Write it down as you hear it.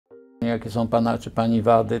jakie są pana czy pani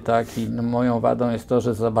wady, tak? I no, moją wadą jest to,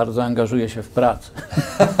 że za bardzo angażuję się w pracę.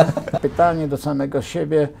 Pytanie do samego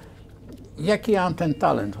siebie, jaki ja mam ten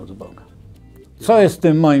talent od Boga? Co jest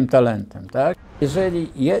tym moim talentem, tak? Jeżeli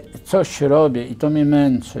coś robię i to mnie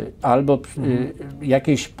męczy, albo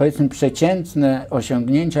jakieś, powiedzmy, przeciętne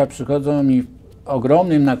osiągnięcia przychodzą mi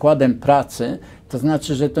ogromnym nakładem pracy, to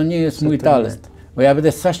znaczy, że to nie jest mój talent. Bo ja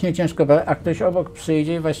będę strasznie ciężko, a ktoś obok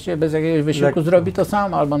przyjdzie i właściwie bez jakiegoś wysiłku zrobi to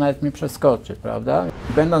samo, albo nawet mnie przeskoczy, prawda?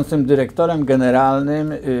 Będąc tym dyrektorem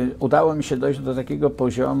generalnym, udało mi się dojść do takiego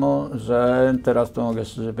poziomu, że teraz to mogę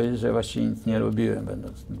szczerze powiedzieć, że właściwie nic nie robiłem,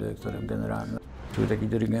 będąc tym dyrektorem generalnym. Był taki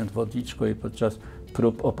dyrygent Wodliczko i podczas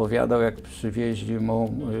prób opowiadał, jak przywieźli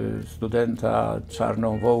mu studenta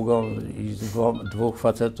czarną Wołgą i dwóch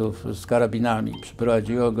facetów z karabinami.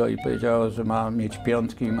 Przyprowadziło go i powiedziało, że ma mieć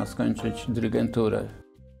piątki i ma skończyć dyrygenturę.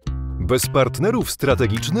 Bez partnerów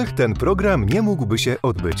strategicznych ten program nie mógłby się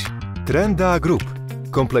odbyć. Trenda Group.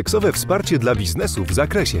 Kompleksowe wsparcie dla biznesu w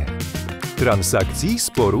zakresie transakcji,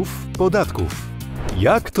 sporów, podatków.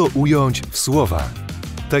 Jak to ująć w słowa?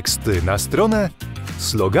 Teksty na stronę,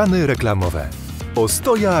 slogany reklamowe.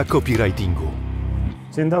 Ostoja copywritingu.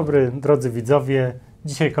 Dzień dobry, drodzy widzowie.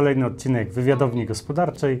 Dzisiaj kolejny odcinek wywiadowni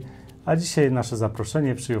gospodarczej, a dzisiaj nasze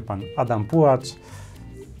zaproszenie przyjął pan Adam Puacz.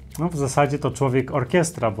 No, w zasadzie to człowiek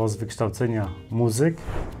orkiestra, bo z wykształcenia muzyk,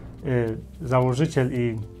 założyciel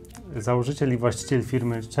i właściciel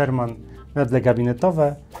firmy meble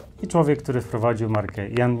gabinetowe i człowiek, który wprowadził markę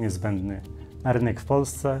Niezbędny na rynek w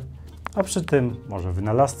Polsce, a przy tym może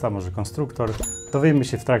wynalazca, może konstruktor. Dowiemy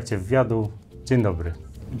się w trakcie wywiadu. Dzień dobry.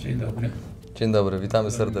 Dzień dobry. Dzień dobry,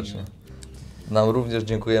 witamy serdecznie. Nam również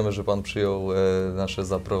dziękujemy, że pan przyjął nasze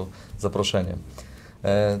zaproszenie.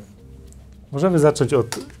 Możemy zacząć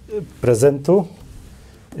od prezentu,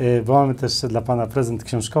 bo mamy też dla pana prezent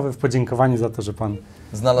książkowy w podziękowaniu za to, że pan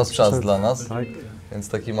znalazł czas dla nas, tak. Więc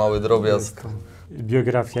taki mały drobiazg.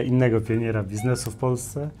 Biografia innego pioniera biznesu w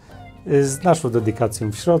Polsce z naszą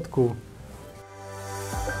dedykacją w środku.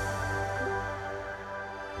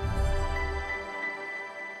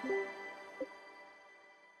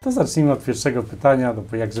 To zacznijmy od pierwszego pytania, no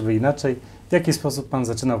bo jak żeby inaczej. W jaki sposób pan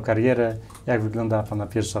zaczynał karierę? Jak wyglądała pana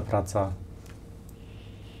pierwsza praca?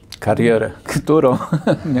 Karierę, którą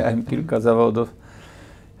miałem kilka zawodów.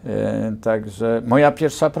 Także moja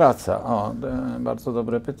pierwsza praca, bardzo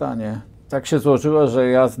dobre pytanie. Tak się złożyło, że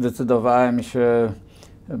ja zdecydowałem się,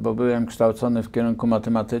 bo byłem kształcony w kierunku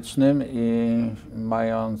matematycznym i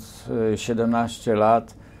mając 17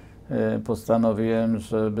 lat postanowiłem,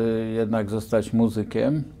 żeby jednak zostać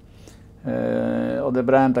muzykiem.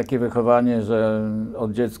 Odebrałem takie wychowanie, że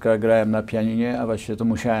od dziecka grałem na pianinie, a właściwie to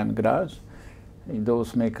musiałem grać. I do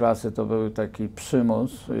 8 klasy to był taki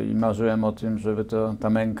przymus i marzyłem o tym, żeby ta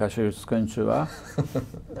męka się już skończyła.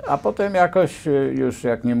 A potem jakoś już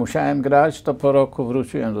jak nie musiałem grać, to po roku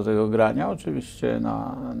wróciłem do tego grania, oczywiście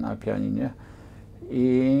na pianinie.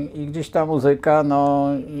 I gdzieś ta muzyka, no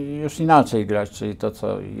już inaczej grać, czyli to,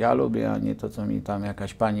 co ja lubię, a nie to, co mi tam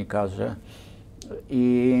jakaś pani każe.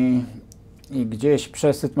 I gdzieś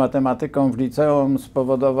przesyt matematyką w liceum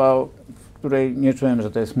spowodował, w której nie czułem,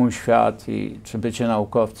 że to jest mój świat czy bycie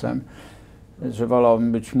naukowcem, że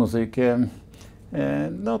wolałbym być muzykiem.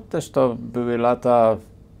 No też to były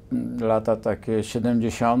lata takie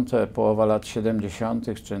 70., połowa lat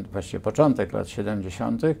 70., czy właściwie początek lat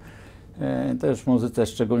 70. Też w muzyce,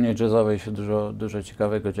 szczególnie jazzowej, się dużo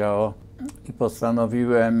ciekawego działo i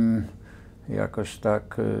postanowiłem jakoś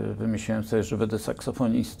tak, wymyśliłem sobie, że będę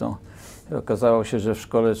saksofonistą. I okazało się, że w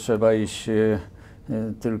szkole trzeba iść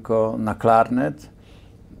tylko na klarnet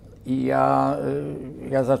i ja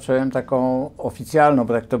zacząłem taką oficjalną,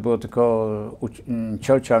 bo tak to było tylko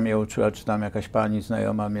ciocia mnie uczyła, czy tam jakaś pani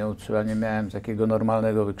znajoma mnie uczyła, nie miałem takiego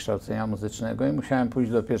normalnego wykształcenia muzycznego i musiałem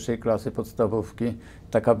pójść do pierwszej klasy podstawówki.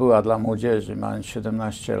 Taka była dla młodzieży, mając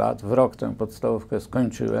 17 lat. W rok tę podstawówkę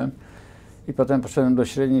skończyłem i potem poszedłem do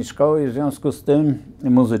średniej szkoły i w związku z tym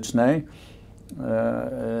muzycznej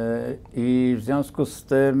i w związku z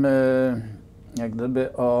tym jak gdyby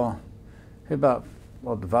chyba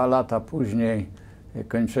o 2 lata później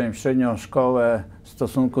kończyłem średnią szkołę w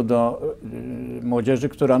stosunku do młodzieży,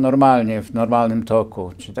 która normalnie, w normalnym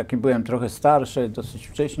toku. Czyli taki byłem trochę starszy, dosyć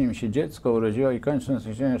wcześnie mi się dziecko urodziło i kończąc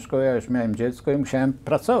średnią szkołę ja już miałem dziecko i musiałem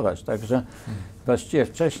pracować. Także właściwie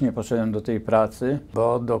wcześniej poszedłem do tej pracy,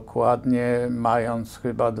 bo dokładnie mając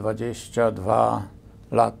chyba 22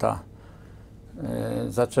 lata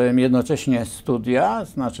zacząłem jednocześnie studia,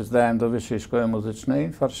 znaczy zdałem do Wyższej Szkoły Muzycznej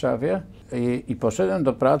w Warszawie i poszedłem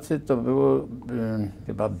do pracy, to było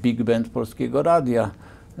chyba Big Band Polskiego Radia,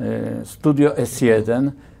 Studio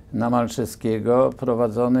S1, na Malczewskiego,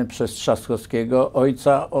 prowadzony przez Trzaskowskiego,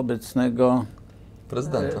 ojca obecnego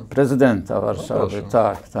prezydenta Warszawy.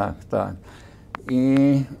 Tak. I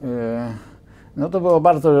no to było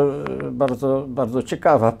bardzo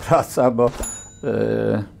ciekawa praca, bo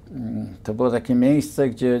to było takie miejsce,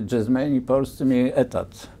 gdzie jazzmeni polscy mieli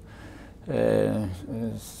etat.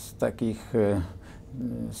 Z takich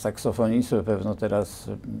saksofonistów, pewno teraz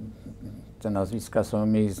te nazwiska są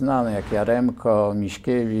mniej znane, jak Jaremko,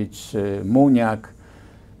 Miśkiewicz, Muniak.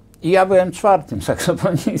 I ja byłem czwartym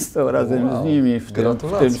saksofonistą razem z nimi w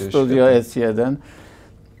tym studio S1.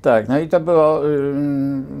 Tak, no i to była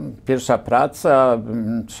pierwsza praca,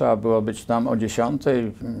 trzeba było być tam o 10,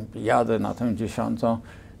 jadę na tę 10,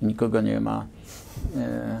 nikogo nie ma.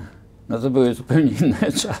 No to były zupełnie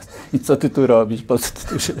inne czasy. I co ty tu robisz, po co ty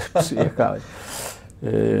tu przyjechałeś?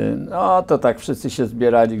 No to tak wszyscy się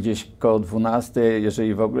zbierali gdzieś koło 12,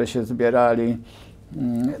 jeżeli w ogóle się zbierali.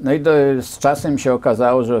 No i z czasem się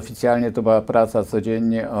okazało, że oficjalnie to była praca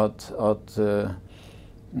codziennie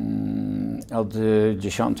od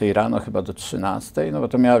 10 rano chyba do 13, no bo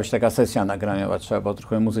to miała być taka sesja nagraniowa, trzeba było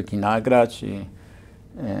trochę muzyki nagrać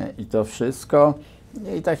i to wszystko.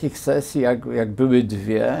 I takich sesji, jak były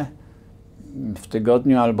dwie w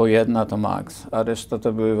tygodniu albo jedna to maks, a reszta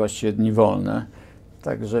to były właściwie dni wolne.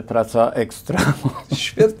 Także praca ekstra.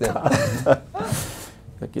 Świetnie.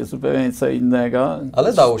 Takie zupełnie co innego.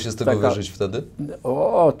 Ale dało się z tego wyżyć wtedy?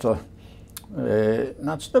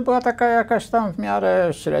 Znaczy to była taka jakaś tam w miarę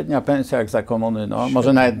średnia pensja jak za komuny, no.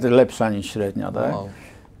 Może nawet lepsza niż średnia, tak? Wow.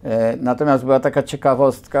 Natomiast była taka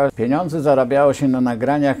ciekawostka, pieniądze zarabiało się na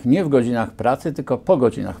nagraniach nie w godzinach pracy, tylko po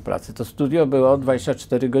godzinach pracy. To studio było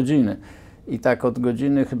 24 godziny i tak od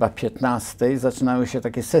godziny chyba 15 zaczynały się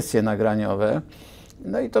takie sesje nagraniowe.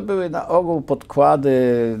 No i to były na ogół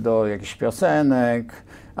podkłady do jakichś piosenek,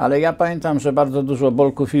 ale ja pamiętam, że bardzo dużo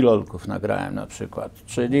bolków i lolków nagrałem na przykład,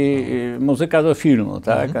 czyli muzyka do filmu,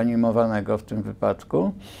 tak, animowanego w tym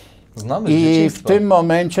wypadku. Znamy z dzieciństwa.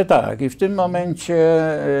 W tym momencie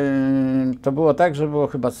to było tak, że było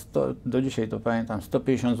chyba do dzisiaj to pamiętam,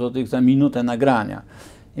 150 zł za minutę nagrania.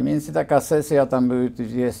 I mniej więcej taka sesja, tam były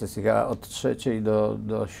dwie sesje, od 3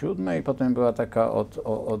 do 7, potem była taka od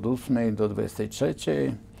 8 do 23.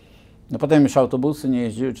 No potem już autobusy nie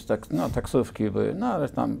jeździły, czy taksówki były, no ale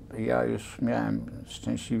tam ja już miałem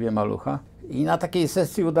szczęśliwie malucha. I na takiej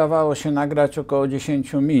sesji udawało się nagrać około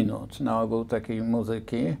 10 minut na ogół takiej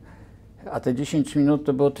muzyki, a te 10 minut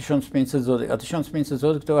to było 1500 zł, a 1500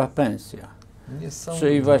 zł to była pensja.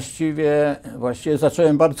 Czyli właściwie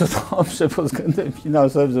zacząłem bardzo dobrze pod względem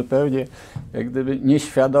finansowym, zupełnie jak gdyby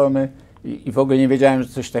nieświadomy i w ogóle nie wiedziałem, że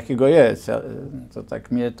coś takiego jest. To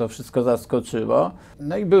tak mnie to wszystko zaskoczyło.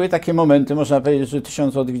 No i były takie momenty, można powiedzieć, że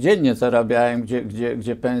 1000 zł dziennie zarabiałem,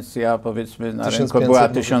 gdzie pensja powiedzmy na rynku była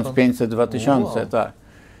 1500-2000, wow. Tak.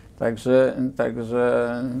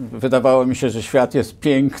 Także wydawało mi się, że świat jest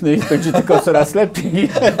piękny i będzie tylko coraz lepiej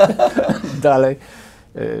dalej.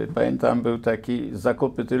 Pamiętam, był taki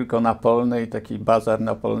zakupy tylko na Polnej, taki bazar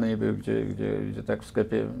na Polnej był, gdzie tak w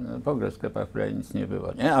sklepie, no w ogóle w sklepach prawie nic nie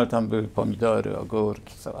było, nie? Ale tam były pomidory,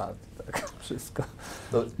 ogórki, sałaty, tak, wszystko.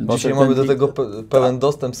 No, dzisiaj mamy do tego pełen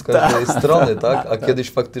dostęp z każdej strony, tak? A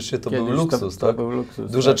kiedyś faktycznie to był luksus, tak? Był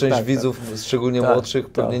luksus, Duża część widzów, szczególnie młodszych,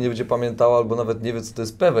 pewnie nie będzie pamiętała, albo nawet nie wie, co to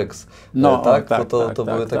jest Peweks, tak? To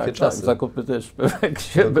były takie czasy. Zakupy też w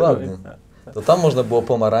Peweksie dokładnie. były. To tam można było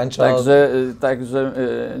pomarańcza. Także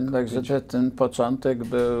ten początek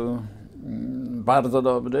był bardzo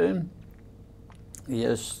dobry.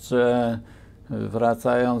 Jeszcze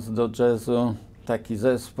wracając do jazzu, taki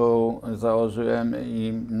zespół założyłem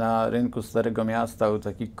i na rynku Starego Miasta był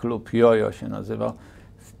taki klub Jojo się nazywał.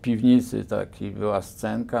 W piwnicy była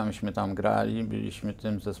scenka, myśmy tam grali, byliśmy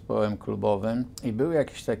tym zespołem klubowym i był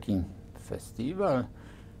jakiś taki festiwal,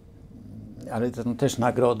 ale to też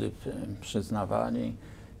nagrody przyznawali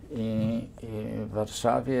w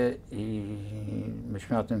Warszawie i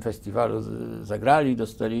myśmy na tym festiwalu zagrali,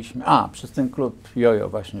 dostaliśmy, przez ten klub Jojo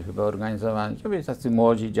właśnie chyba organizowany, to byli tacy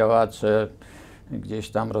młodzi działacze, gdzieś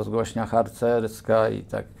tam rozgłośnia harcerska i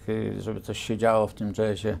tak, żeby coś się działo w tym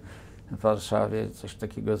jazzie w Warszawie, coś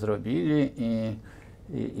takiego zrobili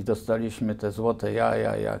i dostaliśmy te złote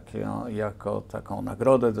jaja jako taką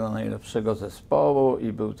nagrodę do najlepszego zespołu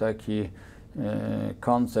i był taki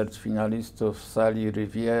koncert finalistów w sali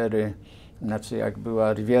Riviery, znaczy jak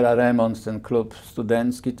była Riviera Remont, ten klub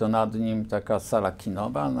studencki, to nad nim taka sala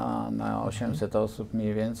kinowa na 800 osób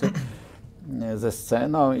mniej więcej ze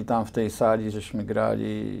sceną i tam w tej sali żeśmy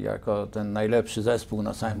grali jako ten najlepszy zespół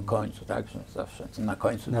na samym końcu, tak, że zawsze na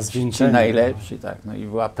końcu ci najlepsi, tak, no i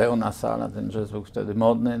była pełna sala, ten jazz był wtedy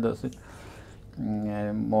modny dosyć.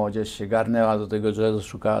 młodzież się garnęła do tego jazzu,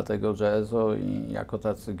 szukała tego jazzu i jako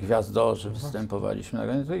tacy gwiazdorzy występowaliśmy na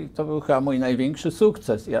granicy i to był chyba mój największy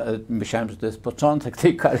sukces. Ja myślałem, że to jest początek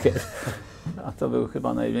tej kariery, a to był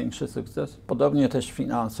chyba największy sukces. Podobnie też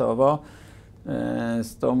finansowo.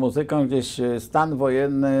 Z tą muzyką gdzieś stan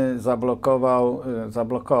wojenny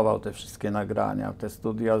zablokował te wszystkie nagrania. Te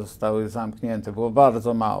studia zostały zamknięte, było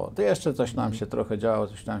bardzo mało. To jeszcze coś nam się trochę działo,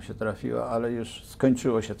 coś tam się trafiło, ale już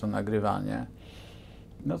skończyło się to nagrywanie.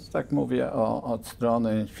 No to tak mówię od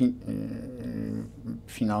strony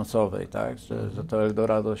finansowej, tak, że to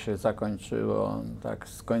Eldorado się zakończyło tak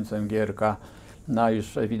z końcem Gierka,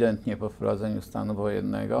 już ewidentnie po wprowadzeniu stanu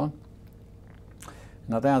wojennego.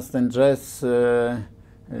 Natomiast ten jazz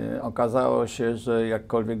okazało się, że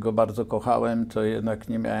jakkolwiek go bardzo kochałem, to jednak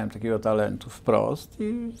nie miałem takiego talentu wprost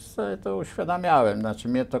i sobie to uświadamiałem. Znaczy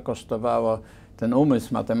mnie to kosztowało, ten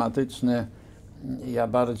umysł matematyczny, ja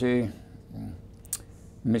bardziej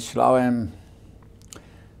myślałem,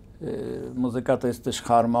 muzyka to jest też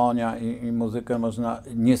harmonia i muzykę można,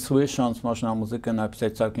 nie słysząc, można muzykę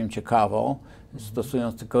napisać całkiem ciekawą,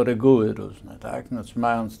 stosując tylko reguły różne, tak? Znaczy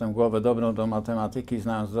mając tę głowę dobrą do matematyki,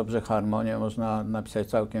 znając dobrze harmonię, można napisać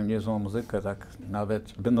całkiem niezłą muzykę, tak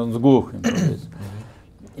nawet będąc głuchym, powiedzmy.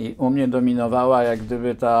 I u mnie dominowała jak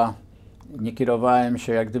gdyby nie kierowałem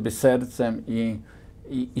się jak gdyby sercem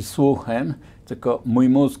i słuchem, tylko mój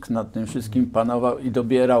mózg nad tym wszystkim panował i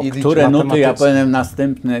dobierał, które nuty ja powinienem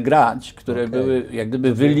następne grać, które były jak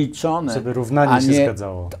gdyby wyliczone. Żeby równanie się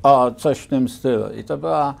zgadzało. Coś w tym stylu. I to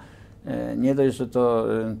była, nie dość, że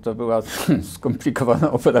to była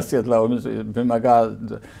skomplikowana operacja dla umysłu, wymagała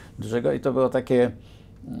dużego i to było takie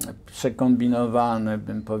przekombinowane,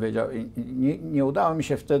 bym powiedział. I nie udało mi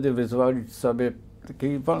się wtedy wyzwolić sobie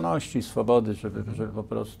takiej wolności, swobody, żeby po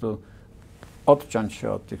prostu odciąć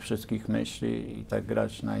się od tych wszystkich myśli i tak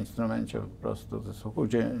grać na instrumencie po prostu ze słuchu,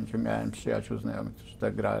 gdzie miałem przyjaciół, znajomych, którzy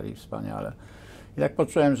tak grali wspaniale. I tak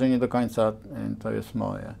poczułem, że nie do końca to jest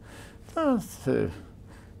moje.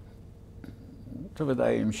 To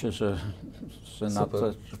wydaje mi się, że na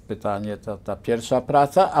to pytanie ta pierwsza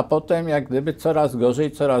praca, a potem jak gdyby coraz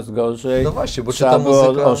gorzej. No właśnie, bo trzeba ta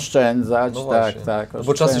muzyka... było oszczędzać, no tak, no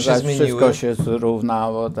bo czasy się zmieniły. Wszystko się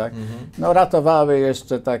zrównało, tak. No ratowały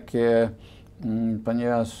jeszcze takie,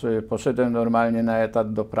 ponieważ poszedłem normalnie na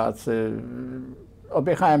etat do pracy,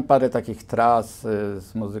 objechałem parę takich tras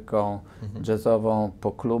z muzyką jazzową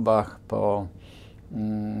po klubach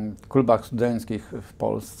studenckich w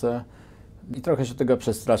Polsce. I trochę się tego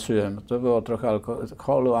przestraszyłem. To było trochę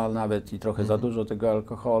alkoholu, ale nawet i trochę za dużo tego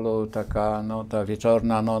alkoholu, taka ta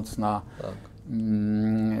wieczorna, nocna. Tak.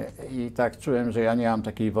 I tak czułem, że ja nie mam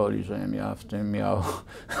takiej woli, żebym ja w tym miał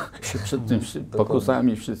się przed tym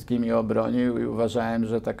pokusami wszystkimi obronił i uważałem,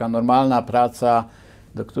 że taka normalna praca,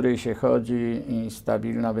 do której się chodzi i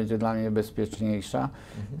stabilna, będzie dla mnie bezpieczniejsza.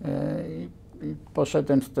 I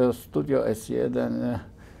poszedłem z tego studio S1.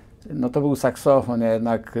 No to był saksofon, ja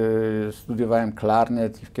jednak studiowałem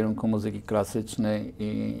klarnet i w kierunku muzyki klasycznej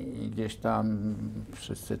i gdzieś tam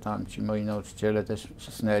wszyscy tam ci moi nauczyciele też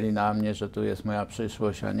cisnęli na mnie, że tu jest moja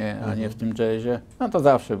przyszłość, a nie w tym jazzie. No to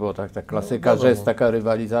zawsze było tak, ta klasyka, jazz, taka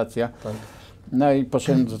rywalizacja. Tak. No i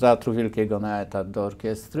poszedłem do Teatru Wielkiego na etat, do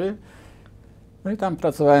orkiestry. No i tam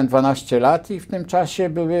pracowałem 12 lat i w tym czasie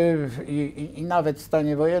były, i nawet w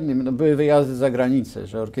stanie wojennym, no były wyjazdy za granicę,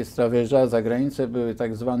 że orkiestra wyjeżdżała za granicę, były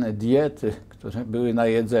tak zwane diety, które były na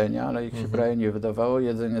jedzenie, ale ich się prawie nie wydawało,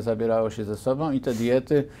 jedzenie zabierało się ze sobą i te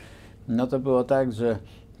diety, no to było tak, że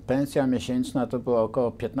pensja miesięczna to było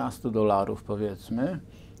około $15 powiedzmy,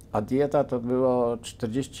 a dieta to było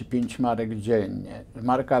 45 marek dziennie.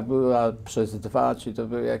 Marka była przez 2, czyli to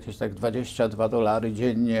były jakieś tak $22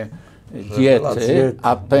 dziennie diety,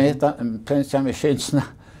 a pensja miesięczna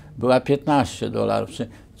była $15,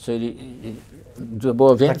 czyli to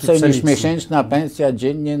było więcej niż miesięczna pensja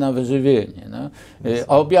dziennie na wyżywienie. No.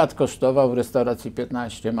 Obiad kosztował w restauracji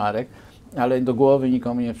 15 marek, ale do głowy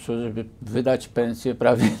nikomu nie przyszło, żeby wydać pensję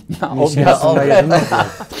prawie na obiad.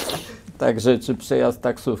 Także czy przejazd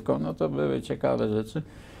taksówką, no to były ciekawe rzeczy.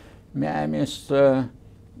 Miałem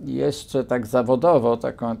jeszcze tak zawodowo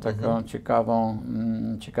taką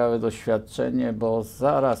ciekawe doświadczenie, bo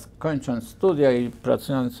zaraz kończąc studia i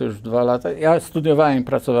pracując już 2 lata, ja studiowałem i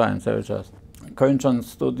pracowałem cały czas. Kończąc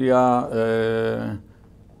studia,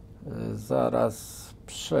 zaraz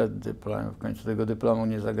przed dyplomem, w końcu tego dyplomu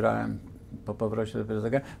nie zagrałem, po powrocie dopiero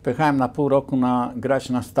zagrałem. Pojechałem na pół roku grać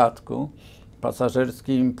na statku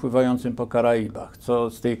pasażerskim pływającym po Karaibach. Co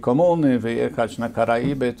z tej komuny wyjechać na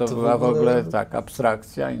Karaiby, to była w ogóle tak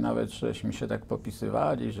abstrakcja i nawet żeśmy się tak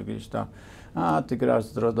popisywali, że gdzieś tam, a ty grasz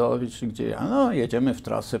z Drodowicz, gdzie ja, no jedziemy w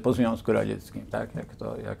trasę po Związku Radzieckim, tak,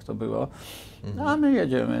 jak to było, a my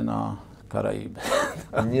jedziemy na Karaiby.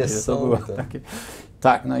 To było takie,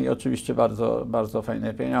 tak, no i oczywiście bardzo, bardzo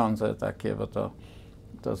fajne pieniądze takie, bo to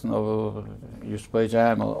znowu, już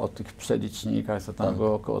powiedziałem o tych przelicznikach, co tam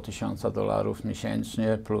było około $1000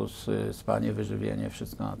 miesięcznie, plus spanie, wyżywienie,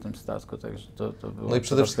 wszystko na tym statku, także to było... No i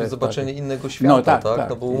przede wszystkim zobaczenie innego świata, no, tak?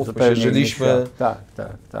 No bo umówmy się, żyliśmy...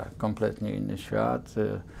 Tak, kompletnie inny świat.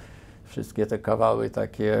 Wszystkie te kawały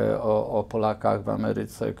takie o Polakach w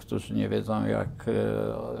Ameryce, którzy nie wiedzą, jak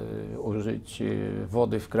użyć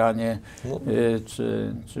wody w kranie,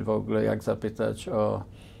 czy w ogóle jak zapytać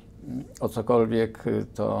o cokolwiek,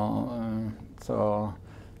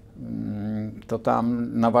 to tam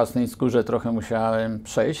na własnej skórze trochę musiałem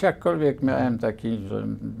przejść, jakkolwiek miałem taki, że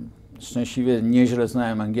szczęśliwie nieźle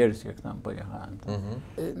znałem angielski, jak tam pojechałem.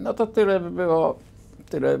 No to tyle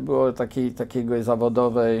było takiego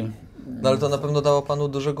zawodowej. No ale to na pewno dało panu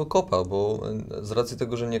dużego kopa, bo z racji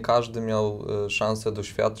tego, że nie każdy miał szansę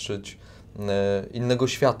doświadczyć innego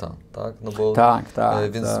świata, tak? No bo,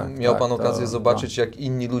 więc miał pan okazję zobaczyć, jak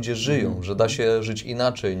inni ludzie żyją, że da się żyć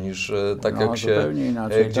inaczej niż tak jak się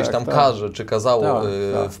gdzieś tam każe, czy kazało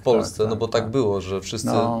w Polsce, no bo tak było, że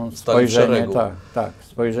wszyscy stali w szeregu.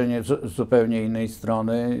 Spojrzenie z zupełnie innej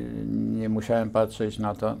strony. Nie musiałem patrzeć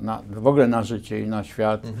na to, w ogóle na życie i na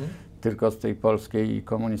świat, tylko z tej polskiej i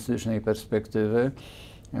komunistycznej perspektywy.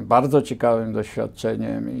 Bardzo ciekawym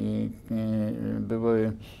doświadczeniem i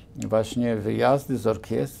były właśnie wyjazdy z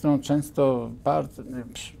orkiestrą, często bardzo,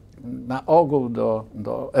 na ogół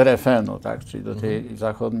do RFN-u, tak, czyli do tych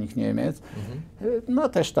zachodnich Niemiec, no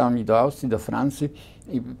też tam i do Austrii, do Francji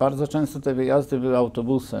i bardzo często te wyjazdy były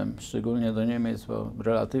autobusem, szczególnie do Niemiec, bo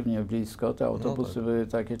relatywnie blisko. Te autobusy były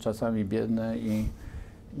takie czasami biedne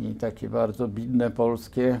i takie bardzo bidne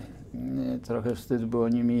polskie, trochę wstyd było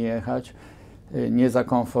nimi jechać. Nie za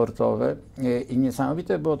komfortowe i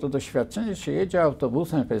niesamowite było to doświadczenie, że się jedzie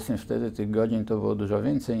autobusem, powiedzmy wtedy tych godzin to było dużo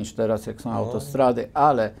więcej niż teraz, jak są autostrady,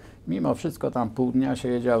 ale mimo wszystko tam pół dnia się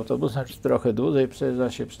jedzie autobusem, czy trochę dłużej przejeżdża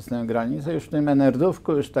się przez tę granicę, już w tym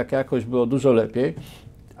Enerdówku już tak jakoś było dużo lepiej,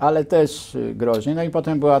 ale też groźnie. No i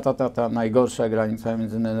potem była ta najgorsza granica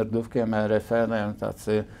między Enerdówkiem a RFN-em,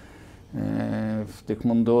 tacy w tych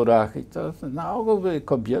mundurach i to na ogół były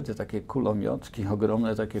kobiety, takie kulomiotki,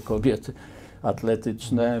 ogromne takie kobiety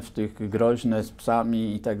atletyczne, w tych groźne z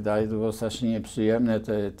psami i tak dalej, to było strasznie nieprzyjemne,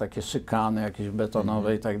 te takie szykany jakieś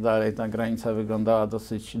betonowe i tak dalej, ta granica wyglądała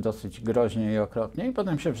dosyć groźnie i okropnie i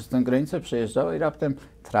potem się przez tę granicę przejeżdżało i raptem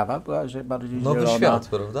trawa była bardziej Nowy zielona. świat,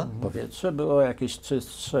 prawda? Powietrze było jakieś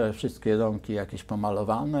czystsze, wszystkie domki jakieś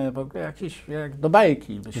pomalowane, w ogóle jakieś jak do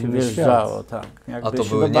bajki by się wjeżdżało. Tak, a to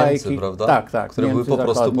były Niemcy, prawda? Tak, które Niemcy były po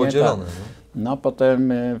prostu podzielone. Tak. No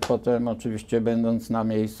potem oczywiście będąc na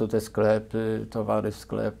miejscu te sklepy, towary w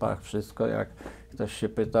sklepach, wszystko, jak ktoś się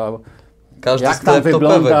pytał,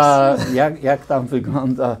 jak tam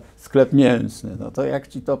wygląda sklep mięsny, no to jak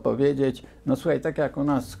ci to powiedzieć, no słuchaj, tak jak u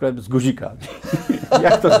nas sklep z guzikami.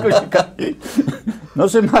 Jak to z guzikami? No,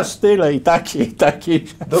 że masz tyle i takie, i takie.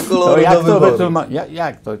 Do koloru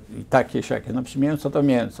jak to i takie, siakie? No przy mięso to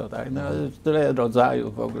mięso, tak? No, tyle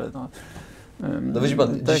rodzajów w ogóle, no. No widzi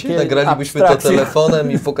pan, dzisiaj nagralibyśmy to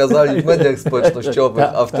telefonem i pokazali w mediach społecznościowych,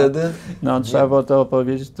 a wtedy... No trzeba było to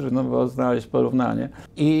opowiedzieć, trudno było znaleźć porównanie.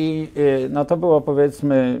 I no to było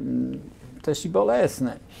powiedzmy też i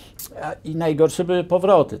bolesne. I najgorsze były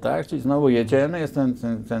powroty, tak? Czyli znowu jedziemy, jest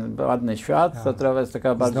ten ładny świat, ta trawa jest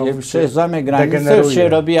taka bardziej, przejeżdżamy granicę, już się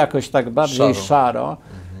robi jakoś tak bardziej szaro.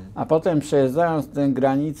 A potem przejeżdżając tę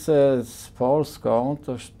granicę z Polską,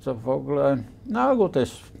 to w ogóle na ogół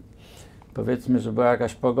też powiedzmy, że była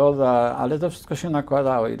jakaś pogoda, ale to wszystko się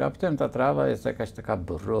nakładało i raptem ta trawa jest jakaś taka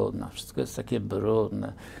brudna, wszystko jest takie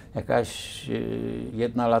brudne, jakaś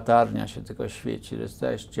jedna latarnia się tylko świeci,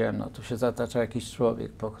 jest ciemno, tu się zatacza jakiś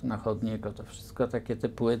człowiek na chodniku, to wszystko takie te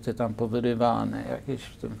płyty tam powyrywane, jakieś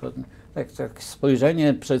w tym tak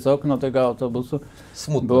spojrzenie przez okno tego autobusu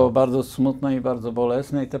było bardzo smutne i bardzo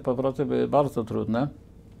bolesne i te powroty były bardzo trudne.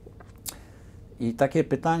 I takie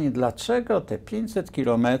pytanie, dlaczego te 500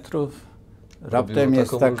 kilometrów raptem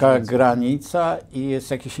jest taka granica i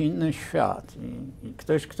jest jakiś inny świat. I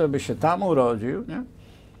ktoś, kto by się tam urodził, nie?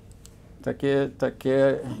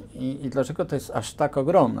 I dlaczego to jest aż tak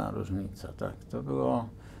ogromna różnica, tak? To było,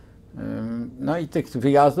 no i tych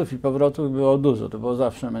wyjazdów i powrotów było dużo, to było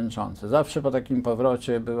zawsze męczące. Zawsze po takim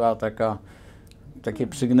powrocie była taka takie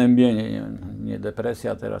przygnębienie, nie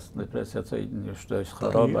depresja teraz, depresja co już to jest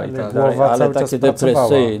choroba i tak dalej, ale takie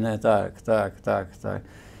depresyjne, tak,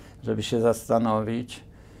 żeby się zastanowić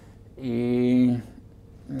i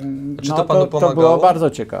czy to panu pomagało? To było bardzo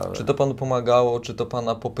ciekawe. Czy to panu pomagało, czy to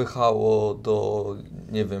pana popychało do,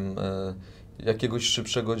 nie wiem, jakiegoś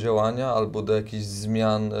szybszego działania albo do jakichś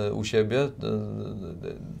zmian u siebie?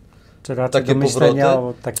 Czy raczej takie do myślenia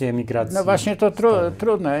o takiej emigracji? No właśnie to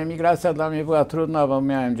trudne. Emigracja dla mnie była trudna, bo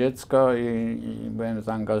miałem dziecko i byłem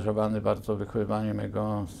zaangażowany bardzo w wychowywanie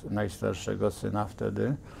mojego najstarszego syna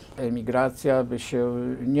wtedy. Emigracja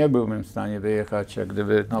nie byłbym w stanie wyjechać, jak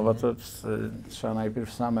gdyby, no bo to trzeba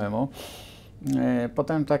najpierw samemu.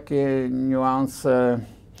 Potem takie niuanse.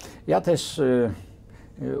 Ja też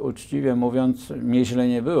uczciwie mówiąc, mnie źle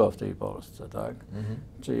nie było w tej Polsce, tak?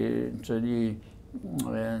 Czyli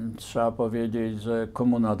trzeba powiedzieć, że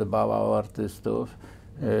komuna dbała o artystów.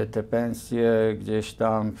 Te pensje gdzieś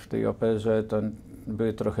tam w tej operze to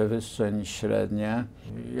były trochę wyższe niż średnie.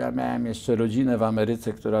 Ja miałem jeszcze rodzinę w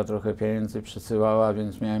Ameryce, która trochę pieniędzy przysyłała,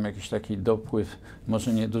 więc miałem jakiś taki dopływ,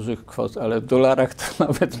 może nie dużych kwot, ale w dolarach to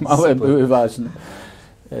nawet małe były ważne.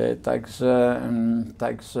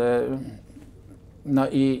 Także no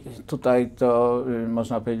i tutaj to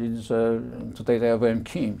można powiedzieć, że tutaj to ja byłem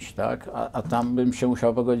kimś, tak? A tam bym się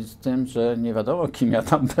musiał pogodzić z tym, że nie wiadomo kim ja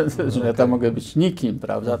tam będę, że ja tam mogę być nikim,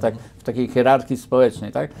 prawda? Tak, w takiej hierarchii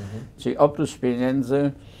społecznej, tak? Czyli oprócz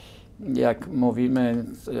pieniędzy, jak mówimy,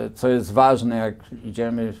 co jest ważne, jak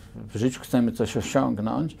idziemy w życiu, chcemy coś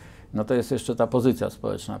osiągnąć, no to jest jeszcze ta pozycja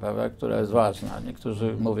społeczna, prawda? Która jest ważna.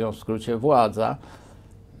 Niektórzy mówią w skrócie władza,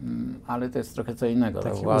 ale to jest trochę co innego.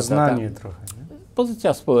 Takie ta władza, uznanie trochę, nie?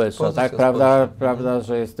 Pozycja społeczna, tak? Prawda,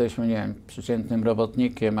 że jesteśmy, nie wiem, przeciętnym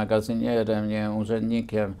robotnikiem, magazynierem, nie wiem,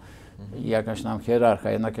 urzędnikiem i jakaś nam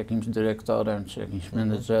hierarcha, jednak jakimś dyrektorem, czy jakimś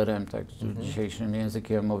menedżerem, tak dzisiejszym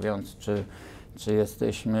językiem mówiąc, czy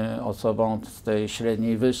jesteśmy osobą z tej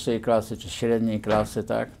średniej, wyższej klasy, czy średniej klasy,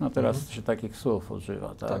 tak? No teraz się takich słów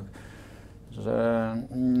używa, tak? Że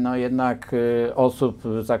no jednak osób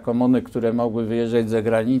za komuny, które mogły wyjeżdżać za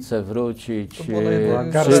granicę, wrócić,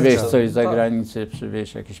 przywieźć coś za granicę,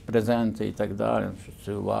 przywieźć jakieś prezenty i tak dalej.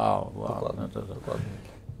 Wszyscy wow. Dokładnie,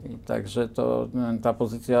 no I także ta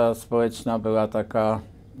pozycja społeczna była taka,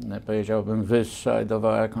 powiedziałbym, wyższa i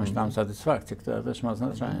dawała jakąś tam satysfakcję, która też ma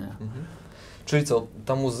znaczenie. Czyli co,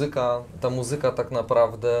 ta muzyka tak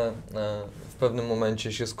naprawdę w pewnym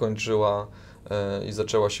momencie się skończyła i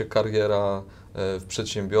zaczęła się kariera w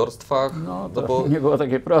przedsiębiorstwach. No to bo nie było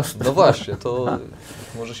takie proste. No właśnie, to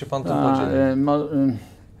może się pan tym podzieli.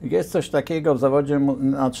 Jest coś takiego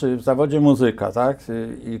w zawodzie muzyka, tak?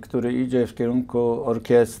 Który idzie w kierunku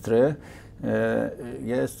orkiestry.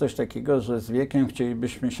 Jest coś takiego, że z wiekiem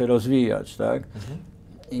chcielibyśmy się rozwijać, tak?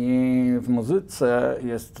 I w muzyce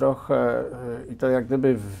jest trochę, i to jak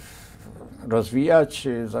gdyby rozwijać,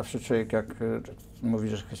 zawsze człowiek jak mówi,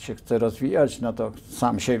 że się chce rozwijać, no to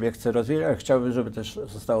sam siebie chce rozwijać, a chciałby, żeby też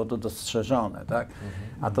zostało to dostrzeżone, tak?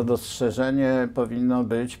 A to dostrzeżenie powinno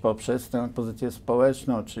być poprzez tę pozycję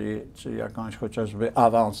społeczną, czy jakąś chociażby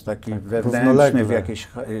awans taki wewnętrzny w jakiejś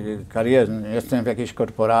karierze. Jestem w jakiejś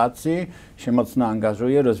korporacji, się mocno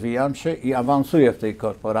angażuję, rozwijam się i awansuję w tej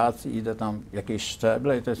korporacji, idę tam w jakieś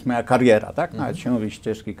szczeble i to jest moja kariera, tak? Nawet się mówi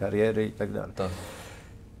ścieżki kariery i tak dalej.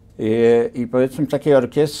 I powiedzmy w takiej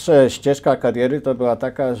orkiestrze ścieżka kariery to była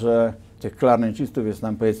taka, że tych klarnecistów jest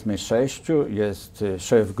tam powiedzmy 6, jest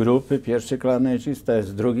szef grupy, pierwszy klarnecista,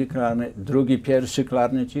 jest drugi pierwszy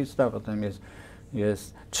klarnecista, potem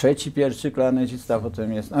jest trzeci pierwszy klarnecista,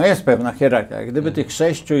 potem jest pewna hierarchia. Jak gdyby tych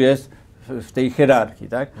 6 jest w tej hierarchii,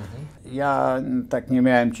 tak? Ja tak nie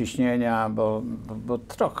miałem ciśnienia, bo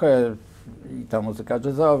trochę i ta muzyka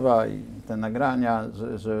jazzowa, i te nagrania,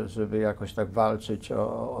 żeby jakoś tak walczyć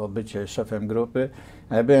o bycie szefem grupy.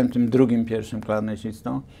 A ja byłem tym drugim pierwszym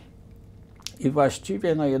klarnecistą. I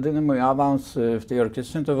właściwie jedyny mój awans w tej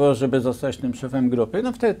orkiestrze to było, żeby zostać tym szefem grupy.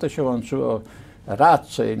 No wtedy to się łączyło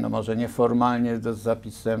raczej, może nieformalnie z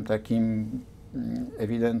zapisem takim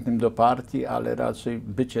ewidentnym do partii, ale raczej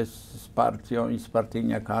bycie z partią i z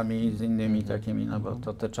partyjniakami i z innymi takimi, bo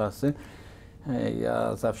to te czasy.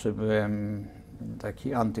 Ja zawsze byłem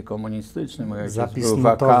taki antykomunistyczny, mój ojciec zapis był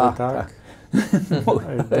notowy, tak?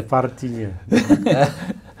 Do partii nie.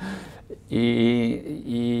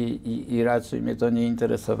 I raczej mnie to nie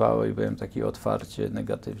interesowało i byłem taki otwarcie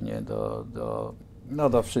negatywnie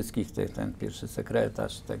do wszystkich, ten pierwszy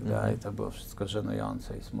sekretarz i tak dalej, to było wszystko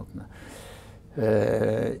żenujące i smutne.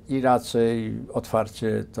 I raczej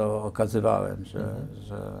otwarcie to okazywałem,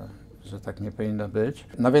 że tak nie powinno być.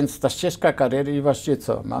 No więc ta ścieżka kariery i właściwie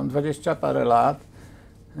co? Mam 20 parę lat,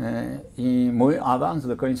 I mój awans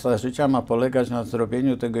do końca życia ma polegać na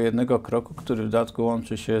zrobieniu tego jednego kroku, który w dodatku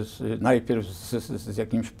łączy się najpierw z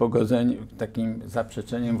jakimś pogodzeniem, takim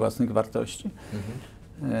zaprzeczeniem własnych wartości.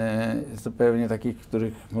 Zupełnie takich,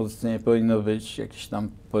 których w muzyce nie powinno być, jakichś tam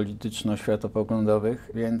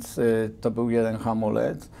polityczno-światopoglądowych, więc to był jeden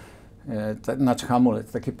hamulec. Znaczy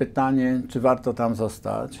hamulec, takie pytanie, czy warto tam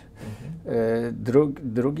zostać.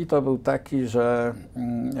 Drugi to był taki, że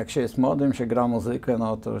jak się jest młodym, się gra muzykę,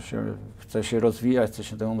 no to chce się rozwijać, chce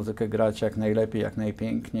się tę muzykę grać jak najlepiej, jak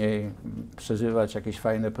najpiękniej, przeżywać jakieś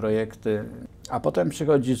fajne projekty. A potem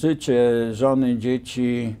przychodzi życie, żony,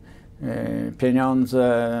 dzieci,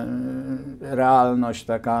 pieniądze, realność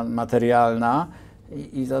taka materialna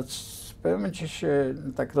i w pewnym momencie się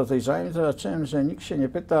tak rozejrzałem i zobaczyłem, że nikt się nie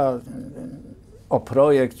pyta o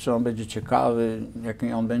projekt, czy on będzie ciekawy,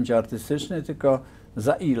 jaki on będzie artystyczny, tylko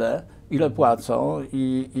za ile płacą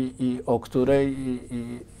i o której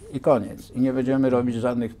i koniec. I nie będziemy robić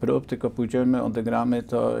żadnych prób, tylko pójdziemy, odegramy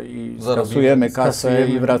to i skasujemy kasę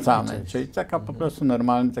i wracamy. Czyli taka po prostu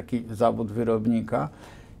normalny taki zawód wyrobnika.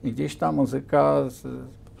 I gdzieś ta muzyka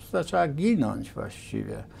zaczęła ginąć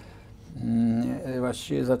właściwie.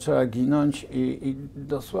 Właściwie zaczęła ginąć i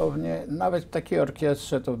dosłownie nawet w takiej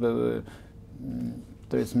orkiestrze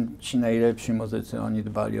to jest ci najlepsi muzycy, oni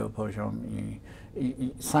dbali o poziom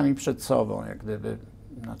i sami przed sobą, jak gdyby.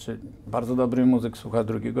 Znaczy, bardzo dobry muzyk słucha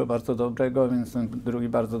drugiego bardzo dobrego, więc ten drugi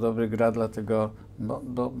bardzo dobry gra dlatego,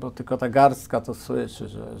 bo tylko ta garstka to słyszy,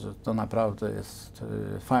 że to naprawdę jest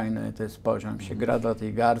fajne, to jest poziom. Się gra dla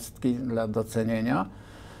tej garstki, dla docenienia.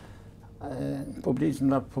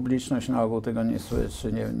 Publiczność na ogół tego nie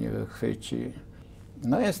słyszy, nie wychwyci.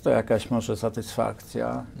 No jest to jakaś może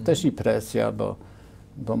satysfakcja, też i presja,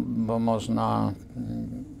 bo można,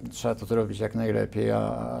 trzeba to zrobić jak najlepiej,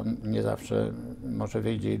 a nie zawsze może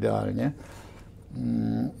wyjdzie idealnie.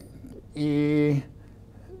 I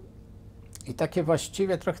takie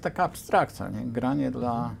właściwie trochę taka abstrakcja, nie? Granie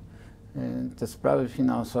dla te sprawy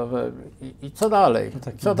finansowe i co dalej?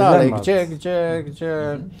 Co dalej?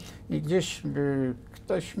 Gdzie? I gdzieś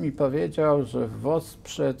ktoś mi powiedział, że w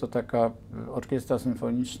Wosprze to taka orkiestra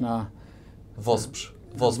symfoniczna. Wospr,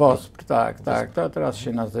 tak. To teraz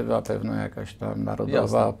się nazywa pewno jakaś tam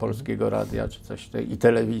Narodowa Polskiego Radia czy coś i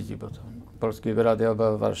telewizji, bo to Polskiego Radia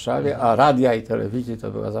była w Warszawie, a radia i telewizji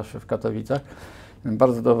to była zawsze w Katowicach.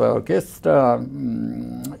 Bardzo dobra orkiestra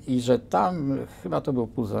i że tam chyba to był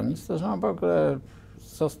puzonista, że on w ogóle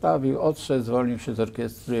odszedł, zwolnił się z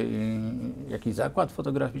orkiestry i jakiś zakład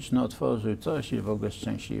fotograficzny otworzył, coś i w ogóle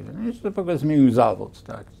szczęśliwy. No i że w ogóle zmienił zawód,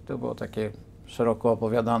 tak. To było takie szeroko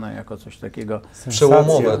opowiadane jako coś takiego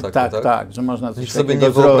przełomowe, tak, że można coś sobie nie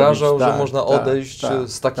wyobrażał, że można odejść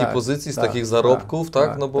z takiej pozycji, z takich zarobków,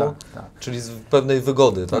 czyli z pewnej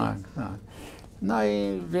wygody, tak? Tak. No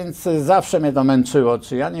i więc zawsze mnie to męczyło,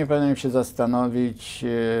 czy ja nie powinienem się zastanowić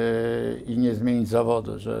i nie zmienić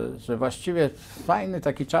zawodu, że właściwie fajny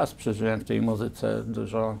taki czas przeżyłem w tej muzyce,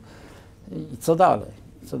 dużo i co dalej?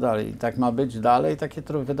 Co dalej? I tak ma być dalej, takie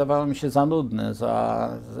to wydawało mi się za nudne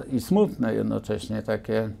i smutne jednocześnie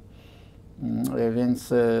takie,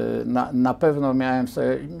 więc na pewno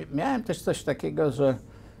miałem też coś takiego, że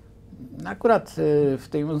akurat w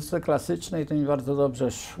tej muzyce klasycznej to mi bardzo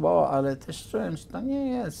dobrze szło, ale też czułem, że to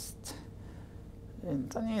nie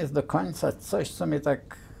jest do końca coś, co mnie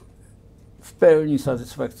tak w pełni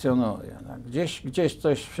satysfakcjonuje. Tak? Gdzieś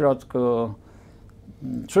coś w środku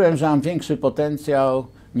czułem, że mam większy potencjał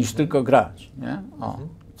niż tylko grać. Nie?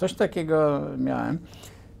 Coś takiego miałem.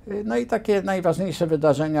 No i takie najważniejsze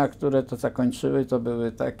wydarzenia, które to zakończyły, to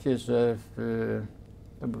były takie, że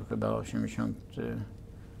to był chyba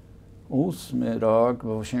 88 rok,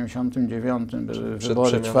 bo w 89 były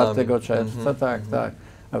wybory 4 czerwca, tak.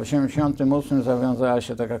 A w 88 zawiązała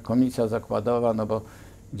się taka komisja zakładowa, no bo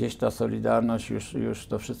gdzieś ta Solidarność już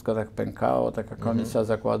to wszystko tak pękało, taka komisja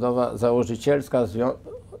zakładowa, założycielska,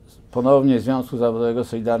 ponownie Związku Zawodowego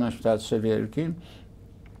Solidarność w Teatrze Wielkim.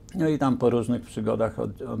 No i tam po różnych przygodach,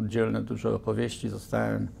 oddzielne dużo opowieści,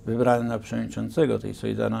 zostałem wybrany na przewodniczącego tej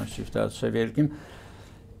Solidarności w Teatrze Wielkim.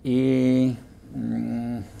 I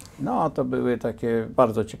no, to były takie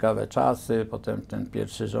bardzo ciekawe czasy. Potem ten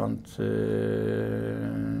pierwszy rząd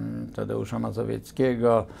Tadeusza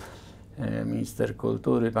Mazowieckiego, minister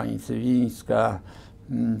kultury, pani Cywińska,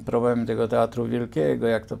 problem tego Teatru Wielkiego,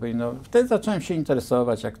 jak to powinno... Wtedy zacząłem się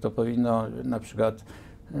interesować, jak to powinno, na przykład,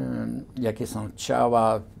 jakie są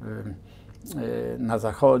ciała na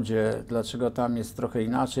Zachodzie, dlaczego tam jest trochę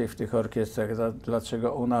inaczej w tych orkiestrach,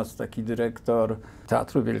 dlaczego u nas taki dyrektor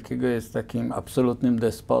Teatru Wielkiego jest takim absolutnym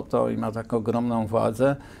despotą i ma taką ogromną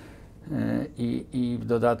władzę. I w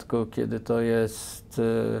dodatku, kiedy to jest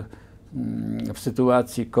w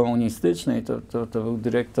sytuacji komunistycznej, to był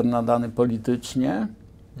dyrektor nadany politycznie.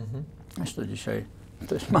 Zresztą dzisiaj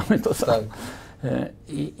też mamy to samo. Tak.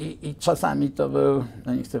 I czasami to był,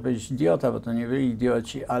 no nie chcę powiedzieć idiota, bo to nie byli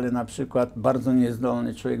idioci, ale na przykład bardzo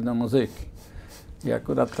niezdolny człowiek do muzyki. I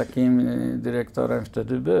akurat takim dyrektorem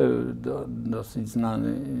wtedy był dosyć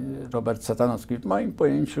znany Robert Satanowski. W moim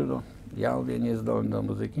pojęciu, no, ja mówię, niezdolny do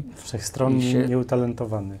muzyki. Wszechstronnie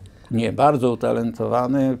nieutalentowany. Nie, bardzo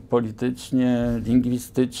utalentowany politycznie,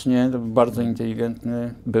 lingwistycznie, bardzo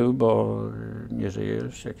inteligentny był, bo nie żyje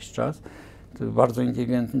już jakiś czas. To był bardzo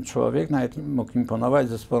inteligentny człowiek, nawet mógł imponować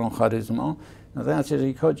ze sporą charyzmą. Natomiast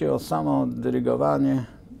jeżeli chodzi o samo dyrygowanie,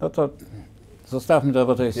 no to zostawmy to,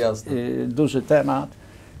 bo to jest duży temat.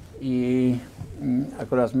 I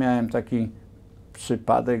akurat miałem taki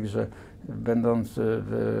przypadek, że będąc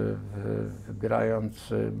grając,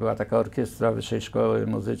 była taka orkiestra Wyższej Szkoły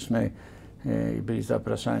Muzycznej i byli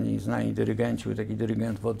zapraszani znani dyrygenci, był taki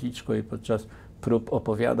dyrygent Wodliczko i podczas prób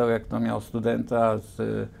opowiadał, jak to miał studenta,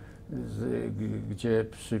 gdzie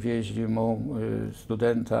przywieźli mu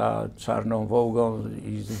studenta czarną Wołgą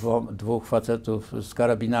i dwóch facetów z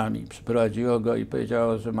karabinami. Przyprowadziło go i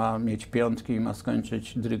powiedziało, że ma mieć piątki i ma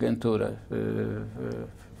skończyć dyrygenturę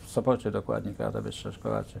w Sopocie dokładnie, ta wyższa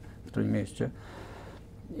szkoła, czy w Trójmieście.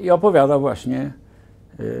 I opowiadał właśnie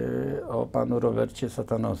o panu Robercie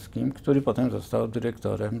Satanowskim, który potem został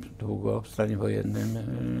dyrektorem długo w stanie wojennym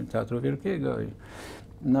Teatru Wielkiego.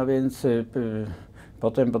 No więc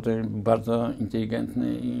potem bardzo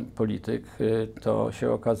inteligentny polityk, to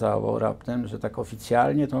się okazało raptem, że tak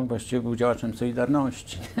oficjalnie to on właściwie był działaczem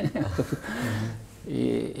Solidarności.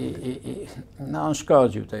 No on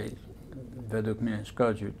szkodził według mnie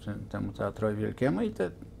szkodził temu Teatrowi Wielkiemu i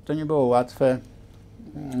to nie było łatwe,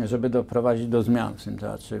 żeby doprowadzić do zmian w tym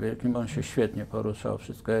Teatrze Wielkim, bo on się świetnie poruszał,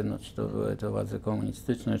 wszystko jedno, czy to były te władze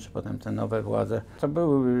komunistyczne, czy potem te nowe władze. To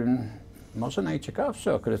był może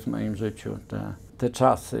najciekawszy okres w moim życiu, te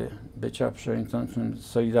czasy bycia przewodniczącym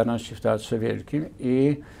Solidarności w Teatrze Wielkim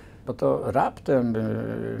bo to raptem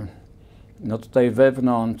no tutaj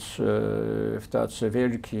wewnątrz w Teatrze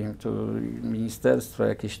Wielkim, tu ministerstwa,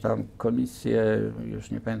 jakieś tam komisje,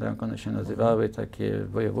 już nie pamiętam jak one się nazywały, takie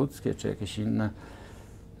wojewódzkie czy jakieś inne,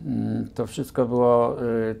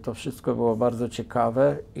 to wszystko było bardzo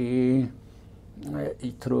ciekawe i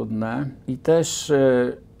trudne. I też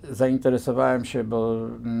zainteresowałem się, bo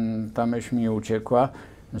ta myśl mi uciekła,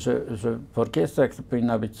 że w orkiestrach to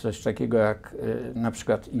powinno być coś takiego jak na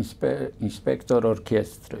przykład inspektor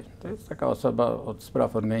orkiestry. To jest taka osoba od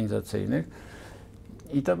spraw organizacyjnych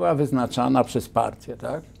i to była wyznaczana przez partię,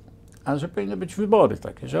 tak? A że powinny być wybory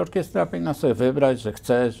takie, że orkiestra powinna sobie wybrać, że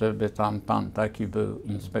chce, żeby tam pan taki był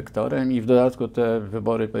inspektorem i w dodatku te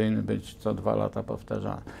wybory powinny być co 2 lata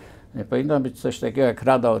powtarzane. Nie powinno być coś takiego jak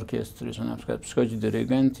rada orkiestry, że na przykład przychodzi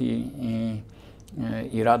dyrygent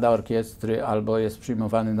i rada orkiestry, albo jest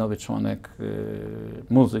przyjmowany nowy członek,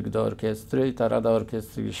 muzyk do orkiestry i ta rada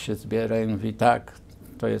orkiestry się zbiera i mówi tak,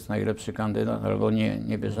 to jest najlepszy kandydat, albo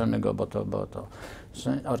nie bierzemy go, bo to.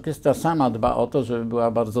 Że orkiestra sama dba o to, żeby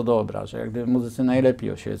była bardzo dobra, że jak gdyby muzycy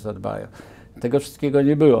najlepiej o siebie zadbają. Tego wszystkiego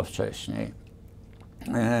nie było wcześniej.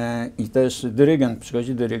 I też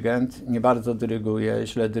przychodzi dyrygent, nie bardzo dyryguje,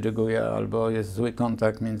 źle dyryguje, albo jest zły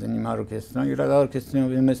kontakt między nim a orkiestrą i rada orkiestry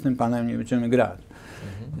mówi, my z tym panem nie będziemy grać.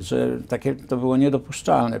 Że to było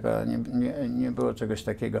niedopuszczalne, nie było czegoś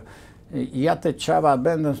takiego. I ja te ciała,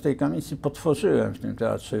 będąc w tej komisji, potworzyłem w tym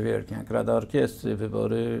Teatrze Wielkim, jak rada orkiestry,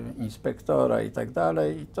 wybory inspektora i tak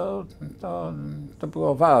dalej. I to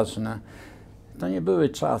było ważne. To nie były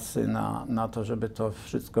czasy na to, żeby to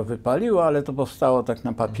wszystko wypaliło, ale to powstało tak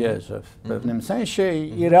na papierze w pewnym sensie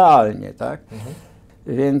i realnie, tak?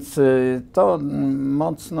 Więc to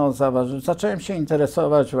mocno zaważyło. Zacząłem się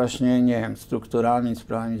interesować właśnie, nie wiem, strukturami,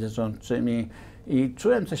 sprawami zarządczymi i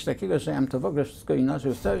czułem coś takiego, że ja bym to w ogóle wszystko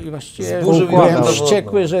inaczej ustawił i właściwie byłem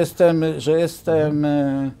wściekły, że jestem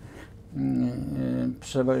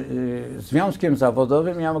związkiem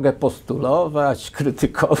zawodowym, ja mogę postulować,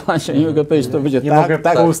 krytykować, ja nie mogę powiedzieć, to będzie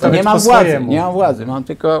nie mam władzy, mam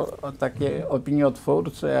tylko takie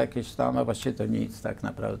opiniotwórcze jakieś tam, a właściwie to nic tak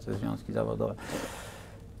naprawdę, te związki zawodowe.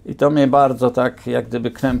 I to mnie bardzo tak jak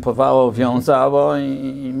gdyby krępowało, wiązało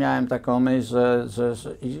i miałem taką myśl,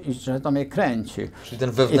 że to mnie kręci. Czyli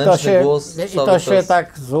ten wewnętrzny głos i to się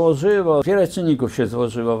tak złożyło, wiele czynników się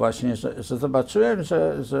złożyło właśnie, że zobaczyłem,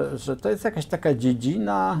 że to jest jakaś taka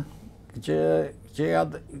dziedzina, gdzie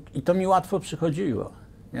i to mi łatwo przychodziło.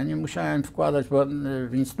 Ja nie musiałem wkładać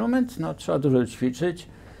w instrument, no trzeba dużo ćwiczyć.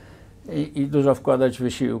 i dużo wkładać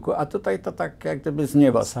wysiłku, a tutaj to tak jak gdyby z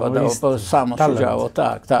nieba spadało, bo samo się działo.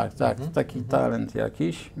 Tak, taki talent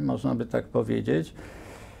jakiś, można by tak powiedzieć.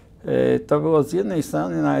 To było z jednej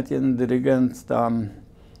strony, nawet jeden dyrygent tam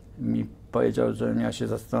mi powiedział, że ja się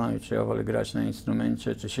zastanowić, czy ja wolę grać na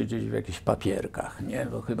instrumencie, czy siedzieć w jakichś papierkach, nie?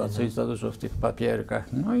 Bo chyba coś za dużo w tych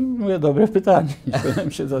papierkach. No i mówię, dobre pytanie,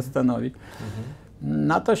 powinienem się zastanowić.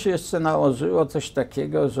 Na to się jeszcze nałożyło coś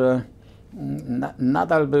takiego, że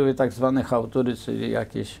nadal były tak zwane chałtury, czyli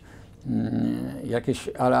jakieś,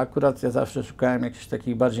 ale akurat ja zawsze szukałem jakichś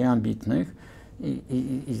takich bardziej ambitnych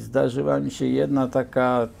i zdarzyła mi się jedna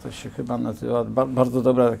taka, to się chyba nazywa, bardzo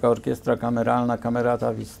dobra taka orkiestra kameralna,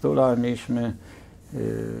 Kamerata Wistula. Mieliśmy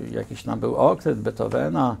jakiś tam był oktet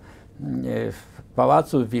Beethovena w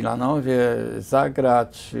pałacu w Wilanowie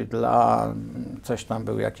zagrać dla, coś tam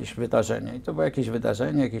było jakieś wydarzenie. I to było jakieś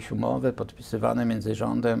wydarzenie, jakieś umowy podpisywane między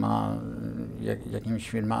rządem a jakimiś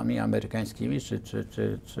firmami amerykańskimi,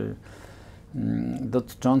 czy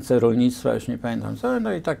dotyczące rolnictwa, już nie pamiętam co.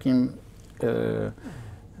 No i takim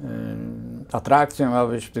atrakcją ma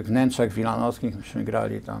być w tych wnętrzach wilanowskich, myśmy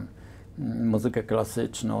grali tam muzykę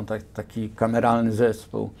klasyczną, taki kameralny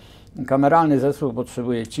zespół. Kameralny zespół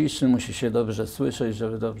potrzebuje ciszy, musi się dobrze słyszeć,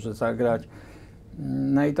 żeby dobrze zagrać.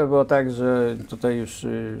 No i to było tak, że tutaj już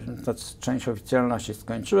ta część oficjalna się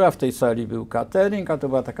skończyła, w tej sali był catering, a to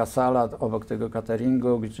była taka sala obok tego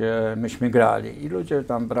cateringu, gdzie myśmy grali i ludzie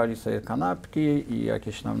tam brali sobie kanapki i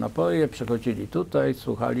jakieś tam napoje, przychodzili tutaj,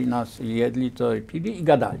 słuchali nas i jedli to i pili i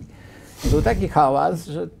gadali. I był taki hałas,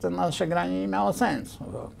 że to nasze granie nie miało sensu.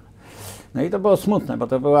 No i to było smutne, bo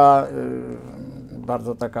to była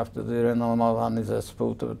bardzo taka wtedy renomowany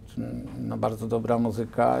zespół, to no, bardzo dobra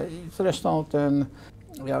muzyka i zresztą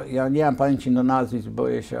ja nie mam pamięci do nazwisk,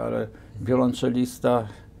 boję się, ale wiolonczelista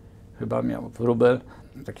chyba miał wróbel,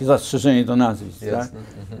 takie zastrzeżenie do nazwisk, tak?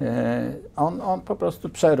 On po prostu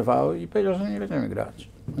przerwał i powiedział, że nie będziemy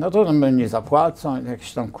grać. No to nam nie zapłacą,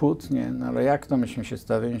 jakieś tam kłótnie, no ale jak to myśmy się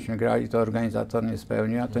stawiliśmy, grali, to organizator nie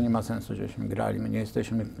spełnił, a to nie ma sensu, żeśmy grali, my nie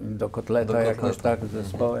jesteśmy do kotleta jakoś tak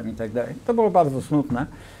zespołem i tak dalej. To było bardzo smutne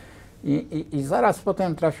i zaraz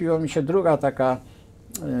potem trafiło mi się druga taka,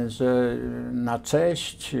 że na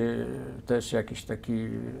cześć też jakiś taki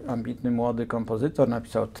ambitny młody kompozytor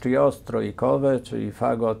napisał trio trójkowe, czyli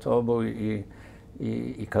fagot, obój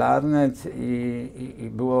i klarnet i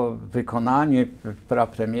było wykonanie,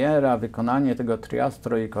 prapremiera, wykonanie tego tria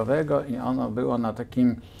trójkowego i ono było na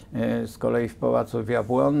takim z kolei w Pałacu w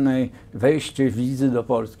Jabłonnej wejście wizy do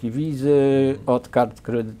Polski, wizy od kart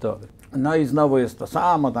kredytowych. No i znowu jest to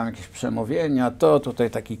samo, tam jakieś przemówienia,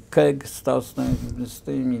 tutaj taki keg stał z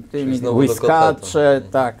tymi whiskacze,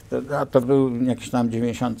 tak, to był jakiś tam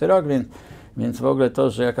 90 rok, więc w ogóle to,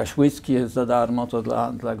 że jakaś whisky jest za darmo, to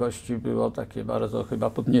dla gości było takie bardzo chyba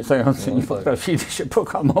podniecające, nie potrafili się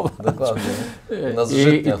pohamować. Dokładnie.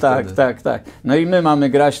 Tak. No i my mamy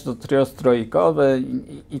grać to trio trójkowe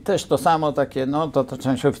i też to samo takie, no to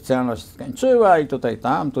część oficjalna się skończyła i tutaj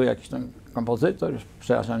tu jakiś tam kompozytor, już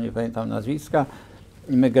przepraszam, nie pamiętam nazwiska,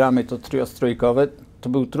 i my gramy to trio trójkowe. To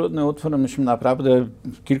był trudny utwór, myśmy naprawdę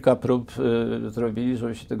kilka prób zrobili,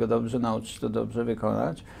 żeby się tego dobrze nauczyć, to dobrze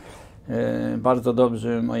wykonać. Bardzo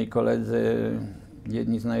dobrzy moi koledzy,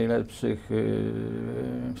 jedni z najlepszych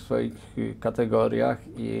w swoich kategoriach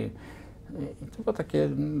i to było takie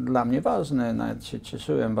dla mnie ważne, nawet się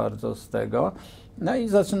cieszyłem bardzo z tego. No i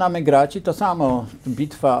zaczynamy grać i to samo,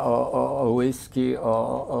 bitwa o whisky,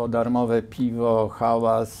 o darmowe piwo,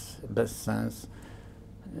 hałas, bezsens.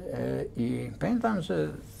 I pamiętam, że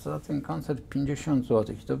za ten koncert 50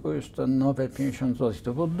 zł, to było już to nowe 50 zł,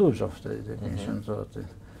 to było dużo wtedy, te 50 zł.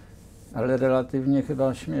 Ale relatywnie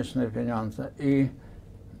chyba śmieszne pieniądze.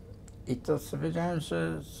 I to sobie wiedziałem,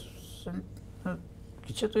 że no,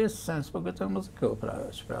 gdzie tu jest sens w ogóle tę muzykę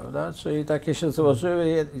uprawiać, prawda? Czyli takie się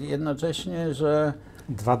złożyły jednocześnie, że...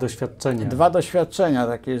 Dwa doświadczenia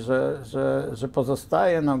takie, że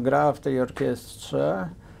pozostaje, no, gra w tej orkiestrze,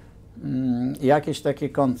 jakieś takie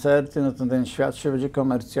koncerty, no to ten świat się będzie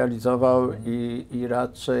komercjalizował i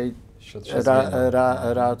raczej,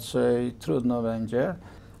 raczej trudno będzie.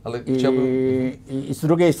 Ale I z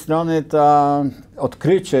drugiej strony to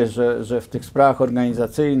odkrycie, że w tych sprawach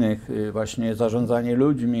organizacyjnych właśnie zarządzanie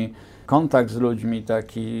ludźmi, kontakt z ludźmi,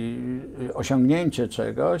 taki osiągnięcie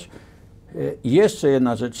czegoś. I jeszcze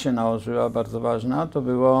jedna rzecz się nałożyła, bardzo ważna, to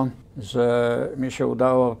było, że mi się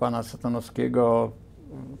udało pana Satanowskiego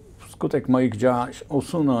wskutek moich działań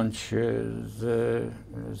usunąć,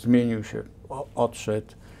 zmienił się, odszedł.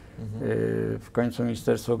 W końcu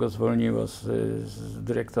ministerstwo go zwolniło z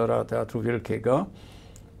dyrektora Teatru Wielkiego.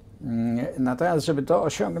 Natomiast, żeby to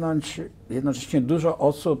osiągnąć, jednocześnie dużo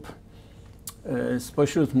osób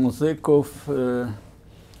Spośród muzyków,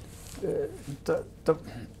 to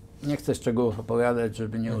nie chcę szczegółów opowiadać,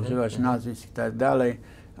 żeby nie używać nazwisk i tak dalej,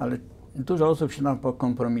 ale dużo osób się tam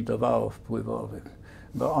pokompromitowało wpływowych,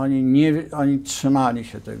 bo oni trzymali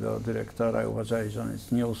się tego dyrektora i uważali, że on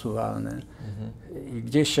jest nieusuwalny i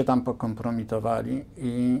gdzieś się tam pokompromitowali,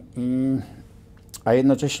 a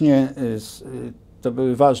jednocześnie to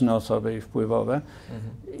były ważne osoby i wpływowe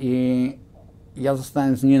i ja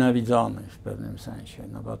zostałem znienawidzony w pewnym sensie,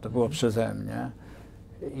 no bo to było przeze mnie.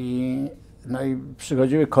 No i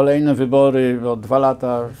przychodziły kolejne wybory, bo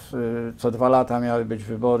co 2 lata miały być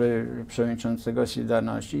wybory przewodniczącego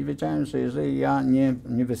Solidarności i wiedziałem, że jeżeli ja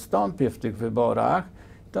nie wystąpię w tych wyborach,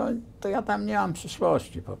 to ja tam nie mam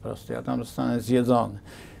przyszłości po prostu, ja tam zostanę zjedzony.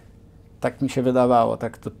 Tak mi się wydawało,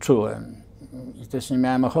 tak to czułem. I też nie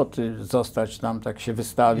miałem ochoty zostać tam, tak się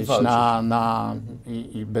wystawić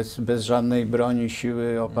i bez żadnej broni,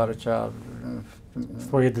 siły, oparcia. W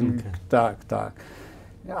pojedynkę. Tak, tak.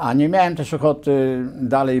 A nie miałem też ochoty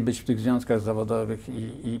dalej być w tych związkach zawodowych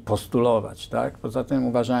i postulować, tak? Poza tym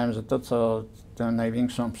uważałem, że tę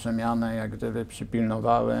największą przemianę jak gdyby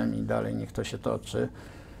przypilnowałem i dalej niech to się toczy.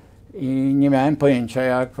 I nie miałem pojęcia,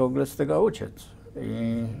 jak w ogóle z tego uciec.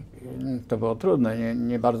 I to było trudne,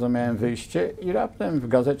 nie bardzo miałem wyjście i raptem w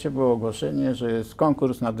gazecie było ogłoszenie, że jest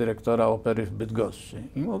konkurs na dyrektora opery w Bydgoszczy.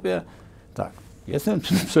 I mówię, tak, jestem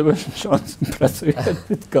przewodniczącym, pracuję w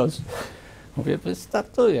Bydgoszczy. Mówię,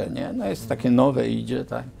 wystartuję, nie? No jest takie nowe, idzie,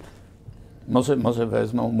 tak. Może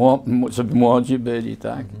wezmą, żeby młodzi byli,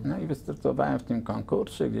 tak. No i wystartowałem w tym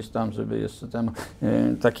konkursie, gdzieś tam, żeby jeszcze tam,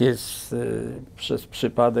 tak jest przez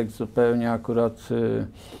przypadek zupełnie akurat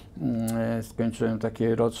skończyłem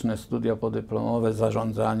takie roczne studia podyplomowe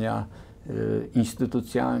zarządzania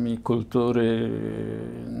instytucjami kultury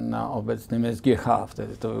na obecnym SGH,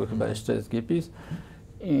 wtedy to był chyba jeszcze SGPiS.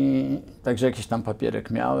 I także jakiś tam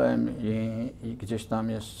papierek miałem i gdzieś tam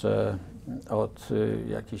jeszcze od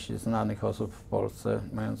jakichś znanych osób w Polsce,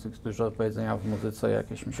 mających dużo do powiedzenia w muzyce,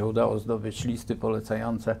 jakieś mi się udało zdobyć listy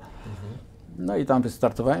polecające. No i tam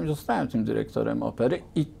wystartowałem, zostałem tym dyrektorem opery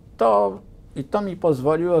i to mi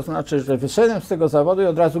pozwoliło, znaczy, że wyszedłem z tego zawodu i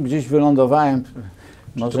od razu gdzieś wylądowałem.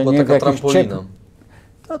 Może to była taka trampolina?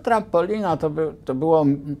 To trampolina, to było,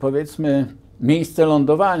 powiedzmy, miejsce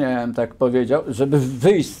lądowania, ja bym tak powiedział, żeby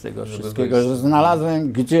wyjść z tego wszystkiego, że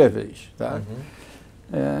znalazłem gdzie wyjść, tak?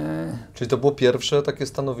 Czyli to było pierwsze takie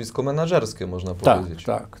stanowisko menedżerskie, można powiedzieć.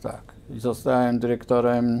 Tak. I zostałem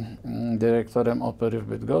dyrektorem opery w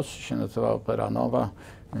Bydgoszczy, się nazywała Opera Nowa.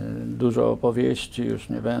 Dużo opowieści, już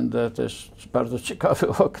nie będę, też bardzo ciekawy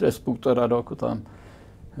okres, 1,5 roku tam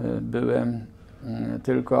byłem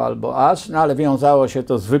tylko albo aż, no ale wiązało się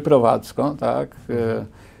to z wyprowadzką, tak?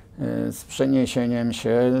 Z przeniesieniem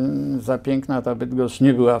się. Za piękna ta Bydgoszcz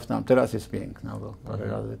nie była teraz jest piękna, bo parę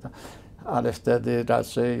razy to, ale wtedy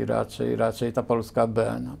raczej ta Polska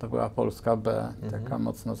B, no to była Polska B, taka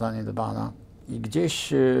mocno zaniedbana. I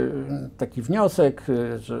gdzieś taki wniosek,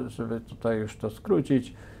 żeby tutaj już to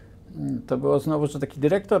skrócić, to było znowu, że taki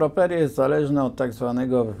dyrektor opery jest zależny od tak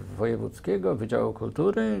zwanego wojewódzkiego Wydziału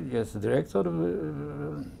Kultury, jest dyrektor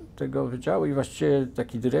tego wydziału i właściwie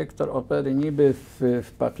taki dyrektor opery niby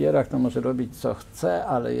w papierach to może robić co chce,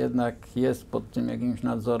 ale jednak jest pod tym jakimś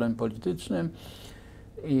nadzorem politycznym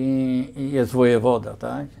i jest wojewoda,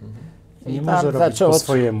 tak? I nie może robić po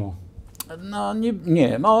swojemu. No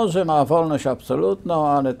nie, może ma wolność absolutną,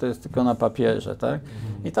 ale to jest tylko na papierze, tak?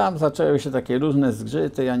 I tam zaczęły się takie różne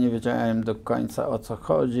zgrzyty, ja nie wiedziałem do końca o co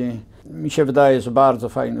chodzi. Mi się wydaje, że bardzo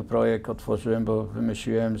fajny projekt otworzyłem, bo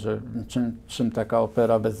wymyśliłem, że czym taka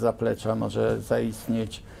opera bez zaplecza może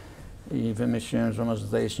zaistnieć i wymyśliłem, że może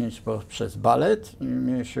zaistnieć przez balet i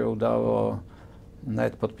mnie się udało,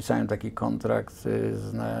 nawet podpisałem taki kontrakt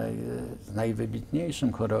z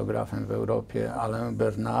najwybitniejszym choreografem w Europie, Alain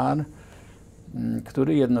Bernard,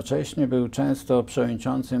 który jednocześnie był często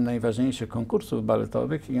przewodniczącym najważniejszych konkursów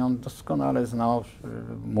baletowych i on doskonale znał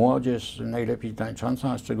młodzież najlepiej tańczącą,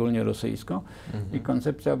 a szczególnie rosyjską. I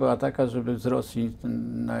koncepcja była taka, żeby z Rosji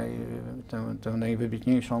tę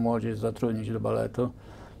najwybitniejszą młodzież zatrudnić do baletu,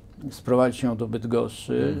 sprowadzić ją do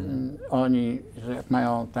Bydgoszczy. Oni, że jak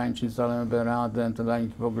mają tańczyć z Alainem Bernardem, to dla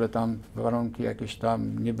nich w ogóle tam warunki jakieś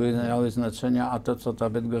tam nie miały znaczenia, a to, co ta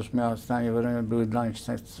Bydgoszcz miała w stanie, były dla nich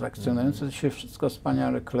satysfakcjonujące, to się wszystko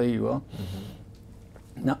wspaniale kleiło.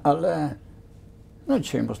 No ale, no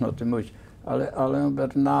dzisiaj można o tym mówić, ale Alain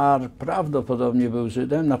Bernard prawdopodobnie był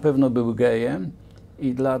Żydem, na pewno był gejem.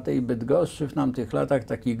 I dla tej Bydgoszczy w tamtych latach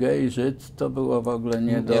taki gej, Żyd, to było w ogóle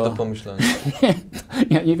nie do pomyślenia.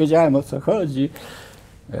 Ja nie wiedziałem, o co chodzi.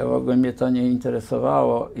 W ogóle mnie to nie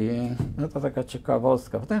interesowało i no to taka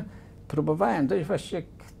ciekawostka. próbowałem dojść właściwie,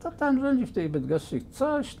 kto tam rządzi w tej Bydgoszczy,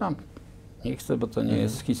 coś tam, nie chcę, bo to nie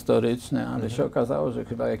jest historyczne, ale się okazało, że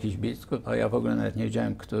chyba jakiś biskup, a ja w ogóle nawet nie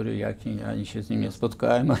wiedziałem, który, jaki, ani się z nim nie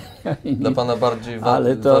spotkałem. Ani Dla Pana bardziej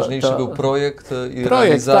ważniejszy był projekt i projekt,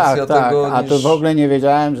 realizacja tego tak. A to w ogóle nie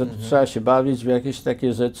wiedziałem, że trzeba się bawić w jakieś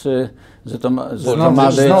takie rzeczy, że to ma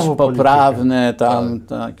być poprawne tam,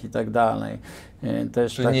 tak i tak dalej.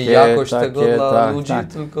 Też czyli nie jakość tego dla ludzi,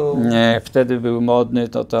 tylko... Nie, wtedy był modny,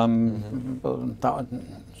 to tam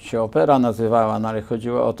się opera nazywała, no ale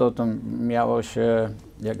chodziło o to, miało się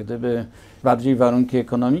jak gdyby bardziej warunki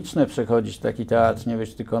ekonomiczne przechodzić taki teatr, nie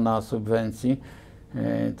być tylko na subwencji.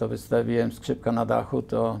 To wystawiłem Skrzypka na dachu,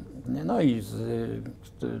 no i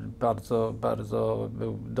bardzo, bardzo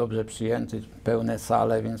był dobrze przyjęty, pełne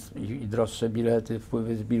sale, więc i droższe bilety,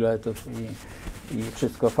 wpływy z biletów i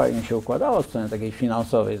wszystko fajnie się układało od strony takiej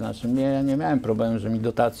finansowej. Znaczy nie miałem problemu, że mi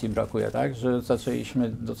dotacji brakuje, tak, że zaczęliśmy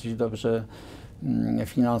dosyć dobrze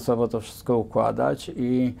finansowo to wszystko układać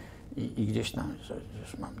i gdzieś tam, że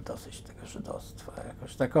już mam dosyć tego żydostwa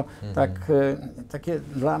jakoś. Takie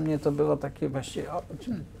dla mnie to było takie właściwie,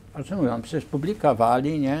 o czym mówią, przecież publika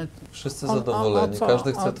wali, nie? Wszyscy zadowoleni,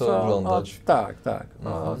 każdy chce to oglądać. Tak.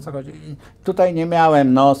 O co chodzi? I tutaj nie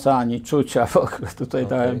miałem nosa ani czucia w ogóle, tutaj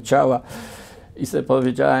dałem ciała. I sobie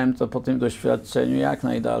powiedziałem to po tym doświadczeniu jak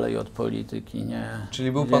najdalej od polityki, nie.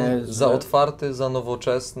 Czyli był Pan za otwarty, za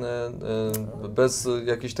nowoczesny, bez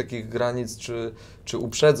jakichś takich granic czy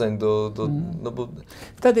uprzedzeń no bo...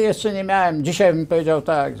 Wtedy jeszcze nie miałem, dzisiaj bym powiedział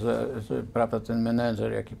tak, że prawda, ten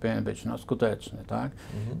menedżer jaki powinien być skuteczny, tak.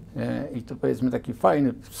 I to powiedzmy taki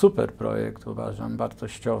fajny, super projekt uważam,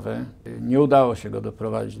 wartościowy. Nie udało się go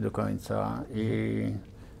doprowadzić do końca i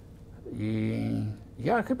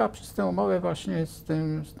ja chyba przez tę umowę właśnie z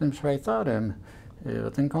tym Szwajcarem,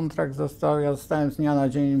 ten kontrakt ja zostałem z dnia na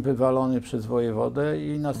dzień wywalony przez wojewodę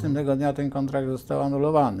i następnego dnia ten kontrakt został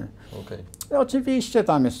anulowany. Oczywiście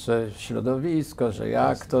tam jeszcze środowisko, że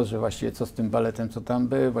jak to, że właściwie co z tym baletem, co tam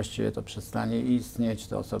był, właściwie to przestanie istnieć,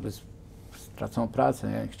 te osoby stracą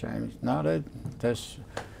pracę, ja nie chciałem iść, no ale też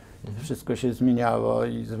wszystko się zmieniało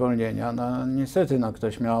i zwolnienia, no niestety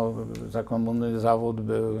ktoś miał za komuny zawód,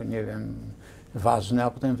 był, nie wiem, ważny,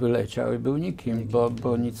 a potem wyleciał i był nikim,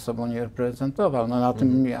 bo nic sobą nie reprezentował. No na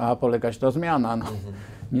tym miała polegać ta zmiana. No.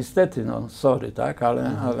 Niestety, sorry, tak,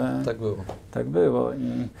 ale tak było. Tak było.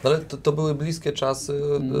 Ale to były bliskie czasy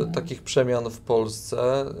takich przemian w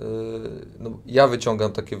Polsce. No, ja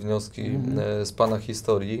wyciągam takie wnioski z Pana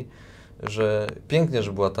historii, że pięknie,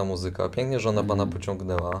 że była ta muzyka, pięknie, że ona Pana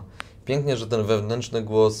pociągnęła, pięknie, że ten wewnętrzny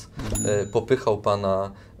głos popychał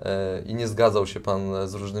Pana i nie zgadzał się Pan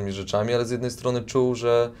z różnymi rzeczami, ale z jednej strony czuł,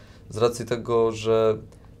 że z racji tego, że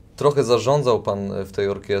trochę zarządzał Pan w tej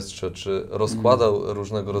orkiestrze, czy rozkładał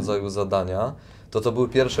różnego rodzaju zadania, to były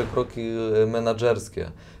pierwsze kroki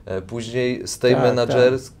menadżerskie. Później z tej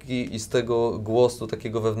menadżerskiej i z tego głosu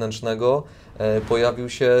takiego wewnętrznego pojawił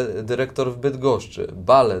się dyrektor w Bydgoszczy,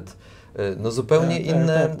 balet. No zupełnie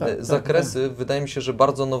inne zakresy, wydaje mi się, że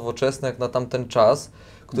bardzo nowoczesne jak na tamten czas,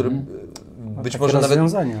 który być może nawet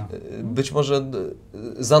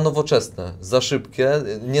za nowoczesne, za szybkie,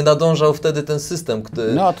 nie nadążał wtedy ten system.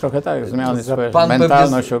 No trochę tak, zmiany społeczne,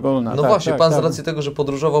 mentalność ogólna. No właśnie, Pan z racji tego, że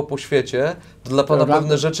podróżował po świecie, to dla Pana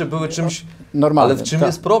pewne rzeczy były czymś normalnym. Ale w czym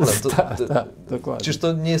jest problem? Dokładnie. Przecież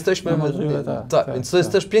to nie jesteśmy... Więc to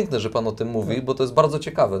jest też piękne, że Pan o tym mówi, bo to jest bardzo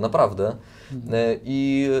ciekawe, naprawdę.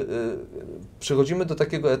 I przechodzimy do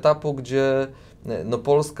takiego etapu, gdzie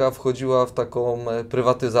Polska wchodziła w taką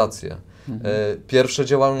prywatyzację. Pierwsze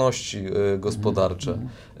działalności gospodarcze,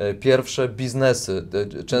 pierwsze biznesy,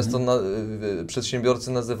 często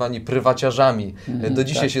przedsiębiorcy nazywani prywaciarzami. Do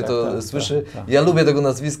dzisiaj się to słyszy. Ja lubię tego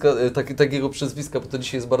nazwiska, takiego przezwiska, bo to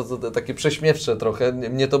dzisiaj jest bardzo takie prześmiewcze trochę,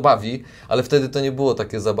 mnie to bawi, ale wtedy to nie było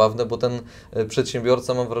takie zabawne, bo ten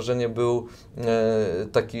przedsiębiorca, mam wrażenie, był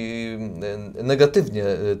taki negatywnie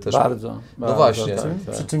też. Bardzo. No właśnie.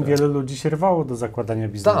 Przy czym wielu ludzi się rwało do zakładania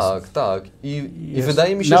biznesu. Tak. I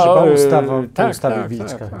wydaje mi się, że ustawy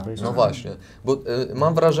Wilczka. No właśnie, bo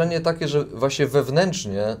mam wrażenie takie, że właśnie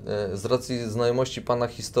wewnętrznie, z racji znajomości Pana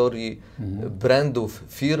historii, brandów,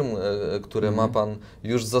 firm, które ma Pan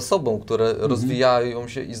już za sobą, które rozwijają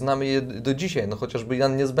się i znamy je do dzisiaj, no chociażby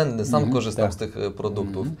Jan Niezbędny, sam korzystam z tych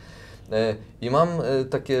produktów. I mam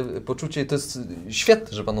takie poczucie, i to jest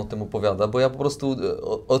świetne, że Pan o tym opowiada, bo ja po prostu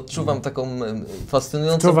odczuwam taką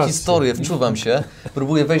fascynującą historię, wczuwam się,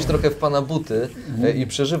 próbuję wejść trochę w Pana buty i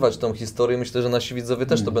przeżywać tą historię. Myślę, że nasi widzowie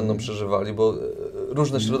też to będą przeżywali, bo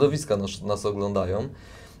różne środowiska nas oglądają.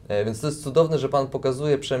 Więc to jest cudowne, że Pan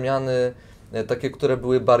pokazuje przemiany takie, które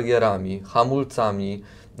były barierami, hamulcami,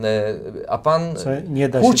 A pan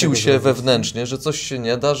kłócił się wewnętrznie, że coś się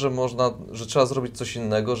nie da, że trzeba zrobić coś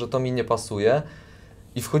innego, że to mi nie pasuje.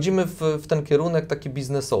 I wchodzimy w ten kierunek taki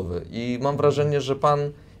biznesowy. I mam wrażenie, że pan,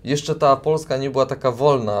 jeszcze ta Polska nie była taka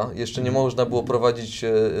wolna, jeszcze nie można było prowadzić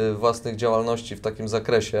własnych działalności w takim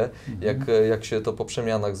zakresie, jak się to po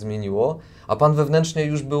przemianach zmieniło. A pan wewnętrznie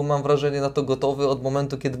już był, mam wrażenie, na to gotowy od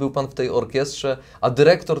momentu, kiedy był pan w tej orkiestrze, a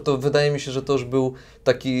dyrektor to wydaje mi się, że to już był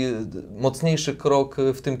taki mocniejszy krok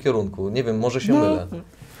w tym kierunku. Nie wiem, może się mylę.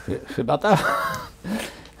 Chyba tak.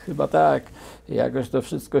 Chyba tak. Jakoś to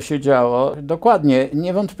wszystko się działo. Dokładnie,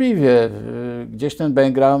 niewątpliwie. Gdzieś ten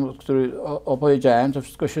background, który opowiedziałem, to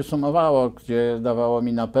wszystko się sumowało, gdzie dawało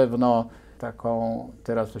mi na pewno taką,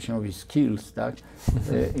 teraz to się mówi skills, tak?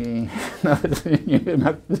 I nawet nie wiem,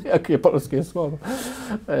 jakie polskie słowo.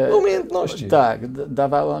 Umiejętności. Tak,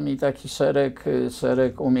 dawało mi taki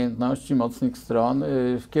szereg umiejętności, mocnych stron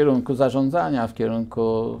w kierunku zarządzania, w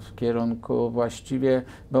kierunku właściwie,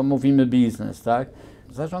 bo mówimy biznes, tak?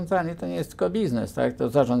 Zarządzanie to nie jest tylko biznes, tak? To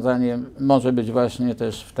zarządzanie może być właśnie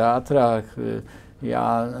też w teatrach.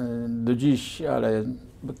 Ja do dziś, ale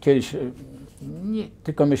kiedyś nie,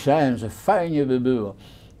 tylko myślałem, że fajnie by było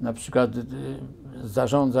na przykład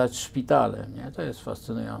zarządzać szpitalem, nie? To jest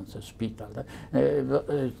fascynujące, szpital. Tak?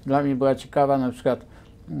 Dla mnie była ciekawa na przykład,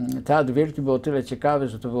 Teatr Wielki było tyle ciekawy,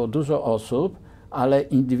 że to było dużo osób, ale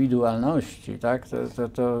indywidualności, tak?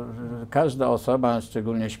 To każda osoba,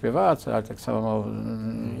 szczególnie śpiewacy, ale tak samo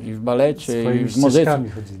i w balecie, i w muzyce.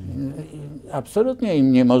 Absolutnie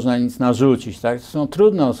im nie można nic narzucić, tak? To są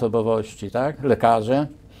trudne osobowości, tak? Lekarze.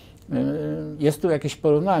 Jest tu jakieś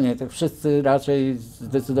porównanie, tak wszyscy raczej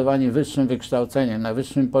zdecydowanie wyższym wykształceniem, na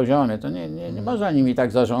wyższym poziomie, to nie można nimi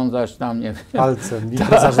tak zarządzać tam, nie wiem. Palcem,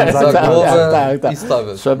 zarządzać za głowę i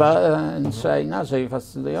stawiać. Trzeba inaczej,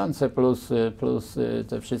 fascynujące plus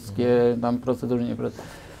te wszystkie tam procedury, nie procedury.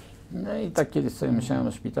 No i tak kiedyś sobie myślałem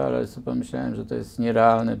o szpitalu, ale sobie pomyślałem, że to jest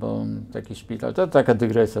nierealne, bo taki szpital, to taka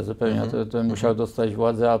dygresja zupełnie, to musiał dostać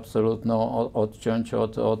władzę absolutną, odciąć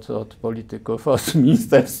od polityków, od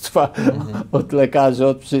ministerstwa, od lekarzy,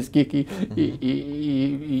 od wszystkich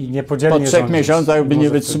i po 3 miesiącach by nie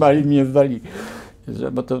wytrzymali, mnie wywali.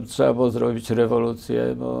 Bo to trzeba było zrobić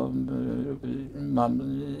rewolucję, bo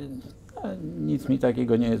nic mi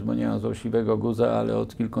takiego nie jest, bo nie mam złośliwego guza, ale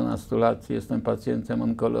od kilkunastu lat jestem pacjentem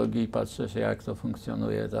onkologii i patrzę się, jak to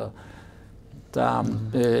funkcjonuje. Tam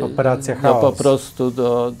operacja chaos. Po prostu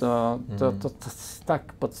to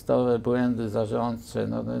tak podstawowe błędy zarządcze,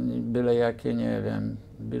 byle jaki,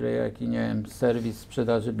 nie wiem, serwis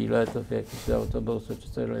sprzedaży biletów jakiś do autobusu, czy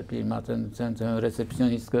co lepiej ma tę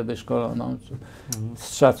recepcjonistkę wyszkoloną, czy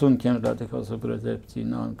z szacunkiem dla tych osób recepcji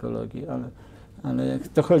na onkologii, ale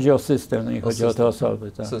to chodzi o system, nie chodzi o te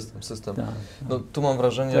osoby. Tak. System. Tak. No, tu mam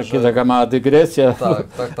wrażenie, że... Taka mała dygresja. Tak.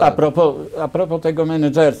 A propos tego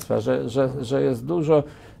menedżerstwa, że jest dużo,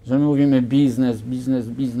 że my mówimy biznes,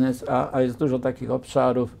 a jest dużo takich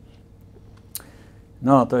obszarów.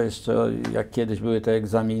 No to jeszcze, jak kiedyś były te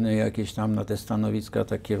egzaminy jakieś tam na te stanowiska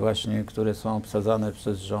takie właśnie, które są obsadzane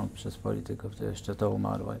przez rząd, przez polityków, to jeszcze to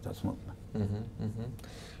umarło i to smutne.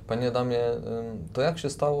 Panie Adamie, to jak się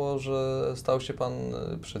stało, że stał się pan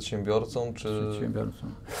przedsiębiorcą? Przedsiębiorcą.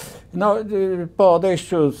 No, po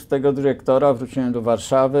odejściu z tego dyrektora wróciłem do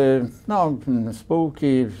Warszawy,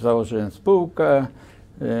 spółki, założyłem spółkę,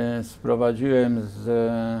 sprowadziłem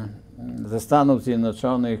ze Stanów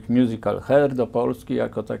Zjednoczonych musical hair do Polski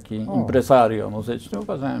jako taki impresario muzyczny.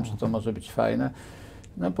 Uważałem, że to może być fajne.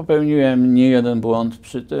 No, popełniłem nie jeden błąd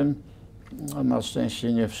przy tym. Na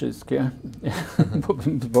szczęście nie wszystkie, bo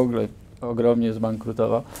bym w ogóle ogromnie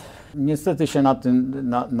zbankrutował. Niestety się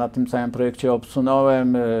na tym całym projekcie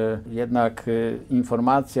obsunąłem, jednak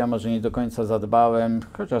informacja, może nie do końca zadbałem,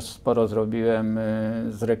 chociaż sporo zrobiłem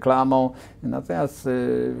z reklamą, natomiast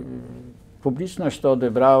publiczność to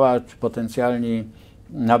odebrała, czy potencjalni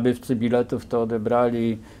nabywcy biletów to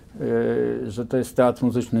odebrali, że to jest teatr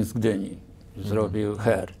muzyczny z Gdyni. Zrobił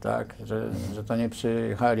hair, tak, że to nie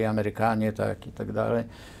przyjechali Amerykanie, tak i tak dalej.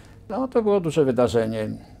 No to było duże wydarzenie,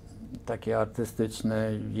 takie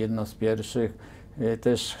artystyczne, jedno z pierwszych.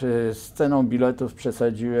 Też z ceną biletów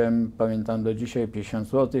przesadziłem, pamiętam do dzisiaj, 50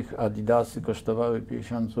 zł, Adidasy kosztowały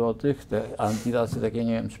 50 zł, te Adidasy takie,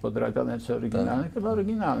 nie wiem, czy podrabiane, czy oryginalne, chyba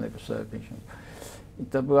oryginalne kosztowały 50. I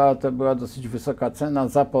to była dosyć wysoka cena,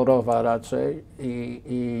 zaporowa raczej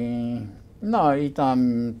no i tam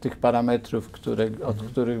tych parametrów, od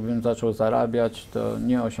których bym zaczął zarabiać, to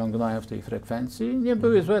nie osiągnąłem w tej frekwencji. Nie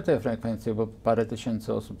były złe te frekwencje, bo parę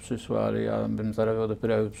tysięcy osób przyszło, ale ja bym zarabiał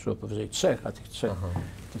dopiero, jakby przyszło powyżej 3, a tych 3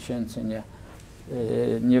 tysięcy nie.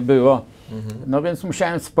 nie było. No więc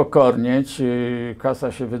musiałem spokornieć,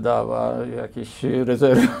 kasa się wydała, jakieś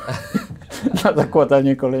rezerwy na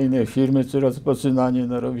zakładanie kolejnej firmy, czy rozpoczynanie,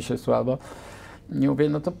 no robi się słabo. I mówię,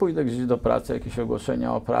 no to pójdę gdzieś do pracy, jakieś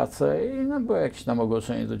ogłoszenia o pracę i no było jakieś tam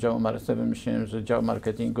ogłoszenie do działu marketingowego. Myślałem, że dział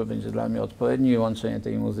marketingu będzie dla mnie odpowiedni, łączenie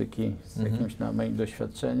tej muzyki z jakimś tam moim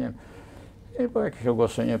doświadczeniem. I było jakieś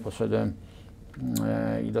ogłoszenie, poszedłem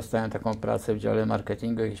i dostałem taką pracę w dziale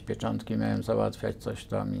marketingu, jakieś pieczątki miałem załatwiać, coś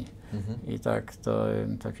tam i tak to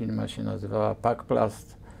ta firma się nazywała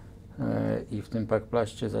Pakplast i w tym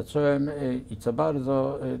Pakplaście zacząłem i co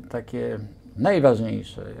bardzo takie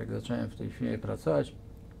najważniejsze, jak zacząłem w tej firmie pracować,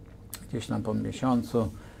 gdzieś tam po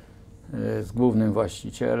miesiącu z głównym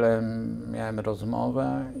właścicielem miałem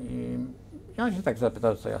rozmowę i on się tak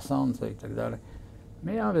zapytał, co ja sądzę i tak dalej.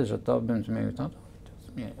 Ja mówię, że to bym zmienił to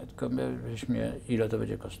zmienię, tylko weź mnie, ile to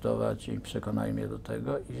będzie kosztować i przekonaj mnie do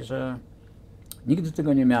tego i że nigdy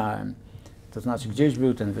tego nie miałem. To znaczy gdzieś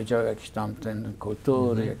był ten wydział jakiś tam ten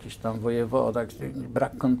kultury, jakiś tam wojewoda,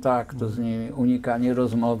 brak kontaktu z nimi, unikanie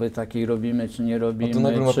rozmowy takiej robimy czy nie robimy. A tu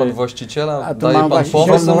nagle ma pan właściciela, a tu daje mam pan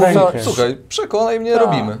pomysł, słuchaj, przekonaj mnie,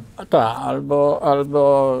 robimy. Tak,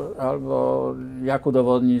 albo jak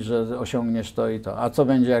udowodnić, że osiągniesz to i to, a co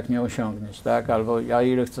będzie jak nie osiągniesz, tak? Albo a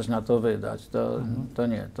ile chcesz na to wydać, to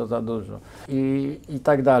nie, to za dużo. I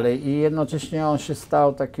tak dalej. I jednocześnie on się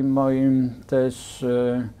stał takim moim też...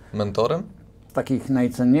 Mentorem? Z takich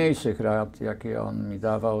najcenniejszych rad, jakie on mi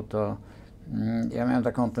dawał, to ja miałem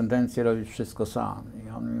taką tendencję robić wszystko sam. I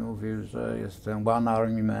on mi mówił, że jestem one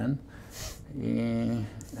army man.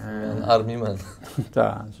 Army man.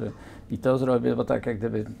 Tak, i to zrobię, bo tak jak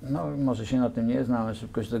gdyby, no może się na tym nie znam, ale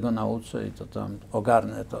szybko się tego nauczę i to tam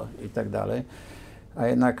ogarnę to i tak dalej. A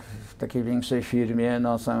jednak w takiej większej firmie,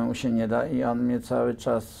 no samemu się nie da i on mnie cały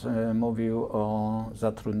czas mówił o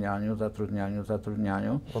zatrudnianiu.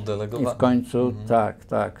 O delegowaniu. I w końcu, tak.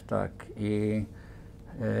 I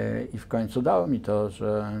w końcu dało mi to,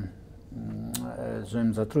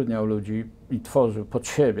 żebym zatrudniał ludzi i tworzył pod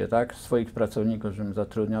siebie, tak, swoich pracowników, żebym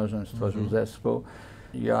zatrudniał, żebym stworzył zespół.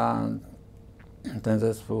 Ja ten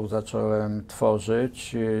zespół zacząłem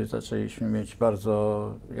tworzyć, zaczęliśmy mieć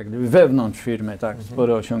bardzo, jak gdyby wewnątrz firmy, tak,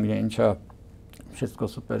 spore osiągnięcia, wszystko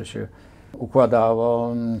super się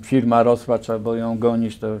układało, firma rosła, trzeba było ją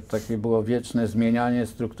gonić, to takie było wieczne zmienianie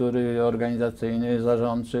struktury organizacyjnej,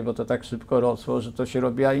 zarządczej, bo to tak szybko rosło, że to się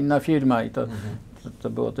robiła inna firma i to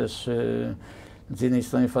było też z jednej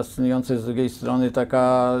strony fascynujące, z drugiej strony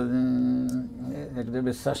taka jak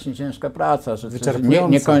gdyby strasznie ciężka praca, że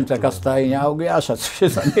nie kończy taka stajnia Augiasza, co się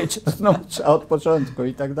zamiecie, to znowu trzeba od początku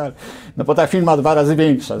i tak dalej. No bo ta firma 2 razy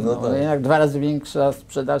większa, no jednak 2 razy większa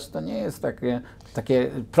sprzedaż to nie jest takie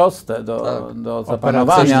proste do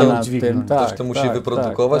zapanowania nad tym. Ktoś to musi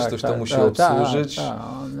wyprodukować, ktoś to musi obsłużyć.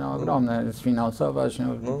 No, ogromne, sfinansować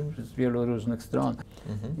z wielu różnych stron.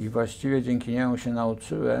 I właściwie dzięki niemu się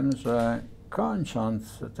nauczyłem, że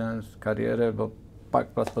kończąc tę karierę, bo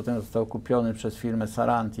Pakplast potem został kupiony przez firmę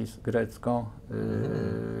Sarantis grecką,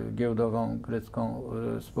 giełdową grecką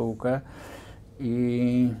spółkę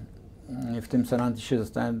i w tym Sarantisie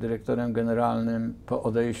zostałem dyrektorem generalnym po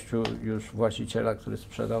odejściu już właściciela, który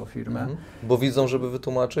sprzedał firmę. Bo widzą, żeby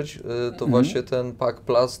wytłumaczyć, to właśnie ten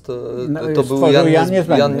Pakplast to był Jan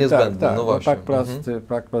Niezbędny. Tak, no właśnie.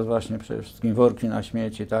 Pakplast właśnie przede wszystkim worki na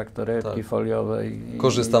śmieci, tak, torebki foliowe.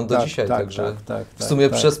 Korzystam do dzisiaj, także w sumie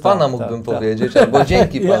przez pana mógłbym powiedzieć, albo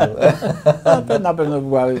dzięki panu. Na pewno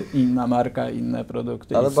była inna marka, inne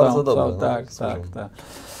produkty. Ale bardzo dobre. Tak.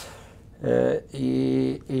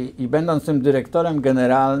 I będąc tym dyrektorem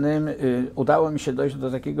generalnym, udało mi się dojść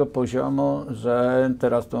do takiego poziomu, że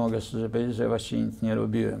teraz to mogę szczerze powiedzieć, że właściwie nic nie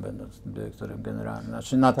robiłem, będąc dyrektorem generalnym.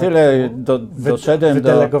 Znaczy na tyle doszedłem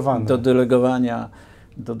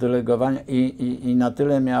do delegowania i na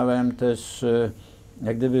tyle miałem też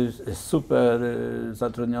jak gdyby super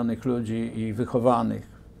zatrudnionych ludzi i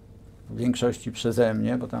wychowanych w większości przeze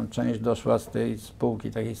mnie, bo tam część doszła z tej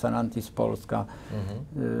spółki, takiej Sarantis Polska,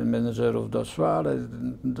 menedżerów doszła, ale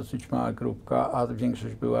dosyć mała grupka, a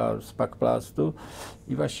większość była z Pakplastu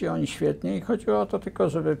i właściwie oni świetnie i chodziło o to tylko,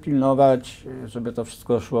 żeby pilnować, żeby to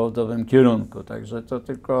wszystko szło w dobrym kierunku, także to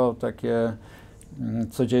tylko takie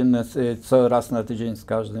codzienne, co raz na tydzień z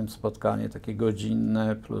każdym spotkanie, takie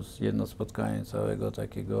godzinne, plus jedno spotkanie całego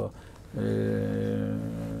takiego,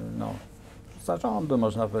 zarządu,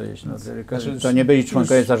 można powiedzieć. To nie byli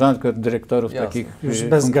członkowie zarządu, tylko dyrektorów takich. Już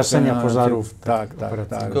bez gaszenia pożarów. Tak.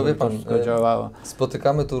 Tylko wie pan, to działało.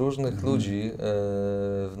 Spotykamy tu różnych ludzi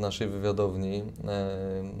w naszej wywiadowni,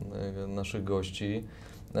 naszych gości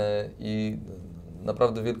i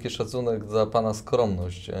naprawdę wielki szacunek za Pana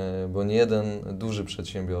skromność, bo nie jeden duży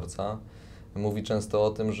przedsiębiorca mówi często o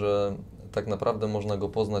tym, że tak naprawdę można go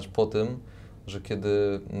poznać po tym, że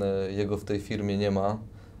kiedy jego w tej firmie nie ma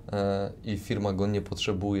i firma go nie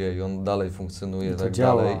potrzebuje i on dalej funkcjonuje tak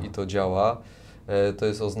dalej i to działa, to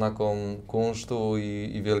jest oznaką kunsztu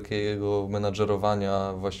i wielkiego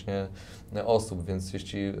menadżerowania właśnie osób, więc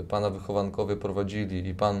jeśli Pana wychowankowie prowadzili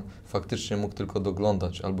i Pan faktycznie mógł tylko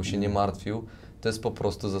doglądać albo się nie martwił, to jest po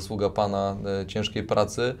prostu zasługa Pana ciężkiej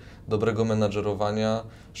pracy, dobrego menadżerowania,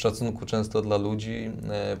 szacunku często dla ludzi,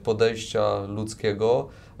 podejścia ludzkiego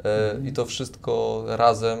i to wszystko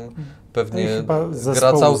razem pewnie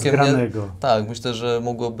gra całkiem tak, myślę, że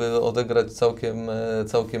mogłoby odegrać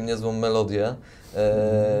całkiem niezłą melodię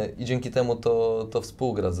i dzięki temu to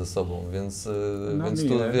współgra ze sobą, więc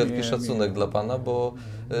tu wielki szacunek dla Pana, bo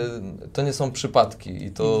to nie są przypadki.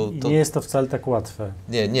 I nie jest to wcale tak łatwe.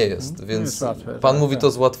 Nie jest, więc Pan mówi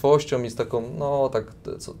to z łatwością i z taką,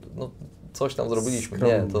 coś tam zrobiliśmy.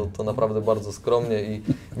 Skromnie. Nie, to naprawdę bardzo skromnie i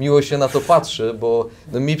miło się na to patrzy, bo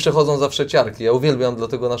mi przechodzą zawsze ciarki. Ja uwielbiam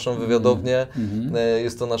dlatego naszą wywiadownię.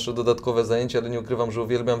 Jest to nasze dodatkowe zajęcie, ale nie ukrywam, że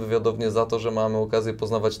uwielbiam wywiadownię za to, że mamy okazję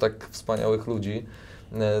poznawać tak wspaniałych ludzi.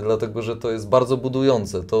 Dlatego, że to jest bardzo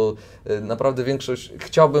budujące. To naprawdę większość...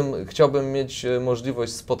 Chciałbym mieć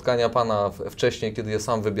możliwość spotkania Pana wcześniej, kiedy ja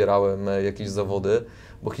sam wybierałem jakieś zawody,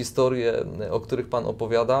 bo historie, o których Pan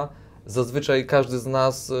opowiada, zazwyczaj każdy z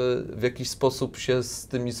nas w jakiś sposób się z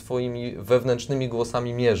tymi swoimi wewnętrznymi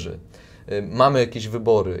głosami mierzy. Mamy jakieś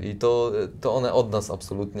wybory i to one od nas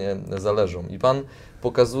absolutnie zależą. I Pan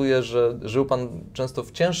pokazuje, że żył Pan często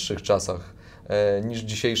w cięższych czasach niż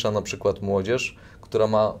dzisiejsza na przykład młodzież, która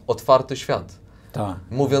ma otwarty świat. Tak.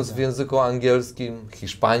 Mówiąc w języku angielskim,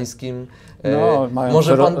 hiszpańskim,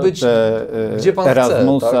 może Pan być gdzie Pan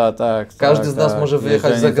chce. Tak? Każdy z nas może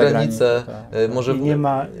wyjechać za granicę. I nie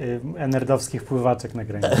ma nerdowskich pływaczek na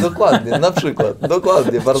granicy. Dokładnie, na przykład.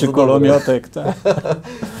 Dokładnie, bardzo czy kolomiotek, tak.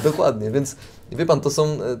 Dokładnie, więc wie Pan,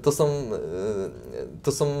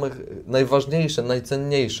 to są najważniejsze,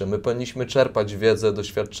 najcenniejsze. My powinniśmy czerpać wiedzę,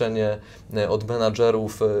 doświadczenie od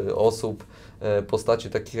menadżerów, osób, postaci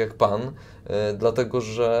takich jak Pan, dlatego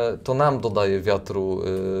że to nam dodaje wiatru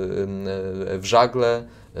w żagle,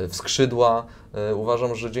 w skrzydła.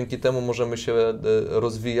 Uważam, że dzięki temu możemy się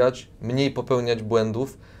rozwijać, mniej popełniać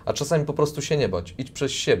błędów, a czasami po prostu się nie bać, idź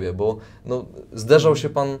przez siebie, bo zderzał się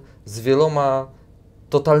Pan z wieloma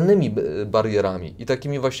totalnymi barierami i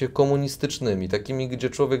takimi właśnie komunistycznymi, takimi, gdzie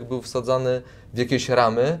człowiek był wsadzany w jakieś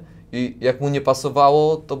ramy i jak mu nie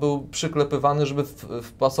pasowało, to był przyklepywany, żeby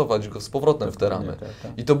wpasować go z powrotem w te ramy.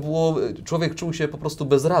 I to było, człowiek czuł się po prostu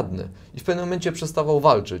bezradny i w pewnym momencie przestawał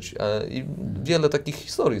walczyć i wiele takich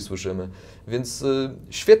historii słyszymy. Więc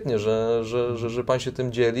świetnie, że Pan się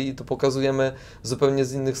tym dzieli i to pokazujemy zupełnie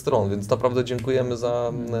z innych stron, więc naprawdę dziękujemy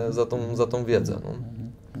za tą wiedzę. No.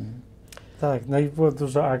 Tak, no i było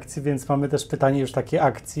dużo akcji, więc mamy też pytanie już takiej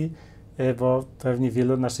akcji, bo pewnie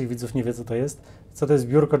wielu naszych widzów nie wie, co to jest. Co to jest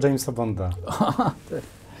biurko Jamesa Bonda?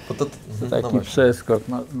 To taki przeskok.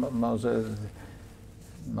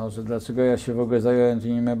 Może dlaczego ja się w ogóle zająłem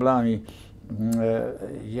tymi meblami.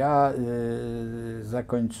 Ja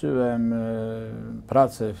zakończyłem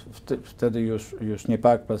pracę, wtedy już nie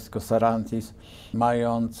Pakpas, tylko Sarantis,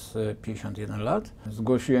 mając 51 lat.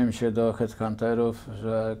 Zgłosiłem się do headhunterów,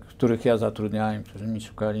 których ja zatrudniałem, którzy mi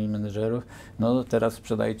szukali menedżerów. No teraz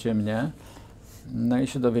sprzedajcie mnie. No i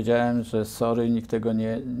się dowiedziałem, że sorry, nikt tego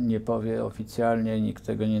nie powie oficjalnie, nikt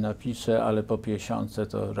tego nie napisze, ale po 50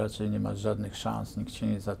 to raczej nie masz żadnych szans, nikt cię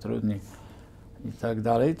nie zatrudni i tak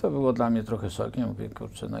dalej. To było dla mnie trochę szokiem. Mówię,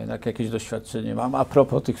 kurczę, no jednak jakieś doświadczenie mam. A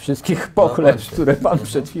propos tych wszystkich pochlebstw, które Pan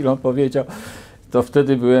przed chwilą powiedział, to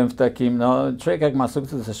wtedy byłem w takim, człowiek jak ma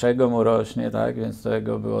sukces, z czego mu rośnie, tak, więc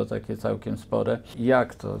tego było takie całkiem spore.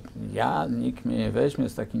 Jak to? Nikt mnie nie weźmie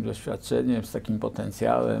z takim doświadczeniem, z takim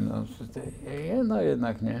potencjałem, no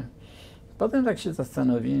jednak nie. Potem tak się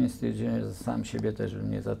zastanowiłem, stwierdziłem, że sam siebie też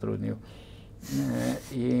bym nie zatrudnił.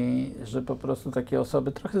 I że po prostu takie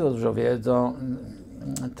osoby trochę za dużo wiedzą,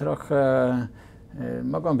 trochę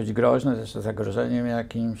mogą być groźne, zresztą zagrożeniem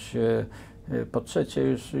jakimś. Po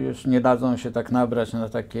trzecie, już nie dadzą się tak nabrać na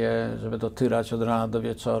takie, żeby dotyrać od rana do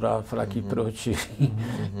wieczora, flaki pruć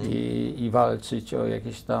i walczyć o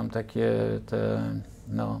jakieś tam takie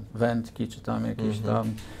wędki, czy tam jakieś tam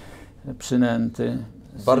przynęty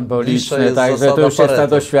symboliczne. Także to już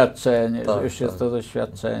jest to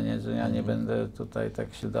doświadczenie, że ja nie będę tutaj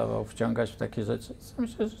tak się dawał wciągać w takie rzeczy.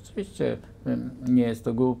 Myślę, że rzeczywiście nie jest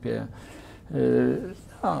to głupie.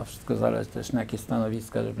 Wszystko zależy też na jakie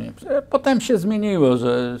stanowiska, żeby nie... Potem się zmieniło,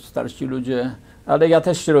 że starsi ludzie Ale ja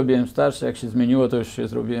też się robiłem starszy, jak się zmieniło, to już się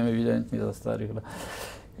zrobiłem ewidentnie za stary chyba.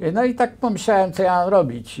 No i tak pomyślałem, co ja mam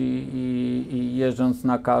robić i jeżdżąc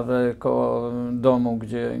na kawę koło domu,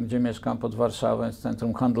 gdzie mieszkam pod Warszawą, jest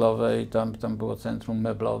centrum handlowe i tam było centrum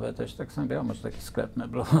meblowe, też tak sobie, a może taki sklep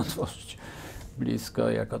meblowy otworzyć blisko,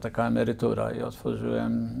 jako taka emerytura i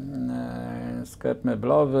otworzyłem sklep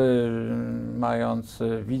meblowy,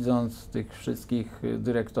 widząc tych wszystkich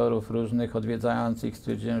dyrektorów różnych, odwiedzających,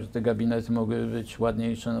 stwierdziłem, że te gabinety mogły być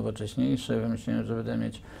ładniejsze, nowocześniejsze, wymyśliłem, że będę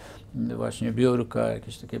mieć właśnie biurko,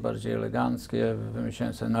 jakieś takie bardziej eleganckie,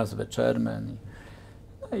 wymyśliłem sobie nazwę Chairman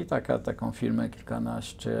no i taką firmę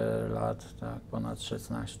kilkanaście lat, tak, ponad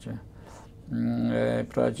 16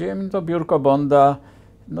 prowadziłem. To biurko Bonda,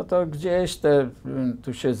 no to gdzieś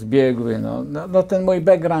tu się zbiegły, no ten mój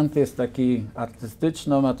background jest taki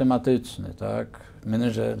artystyczno-matematyczny, tak,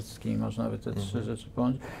 menedżerski, można by te trzy rzeczy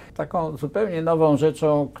połączyć. Taką zupełnie nową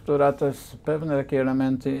rzeczą, która to jest pewne takie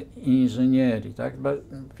elementy inżynierii, tak,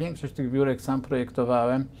 większość tych biurek sam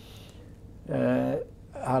projektowałem,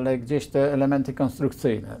 ale gdzieś te elementy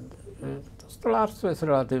konstrukcyjne. To stolarstwo jest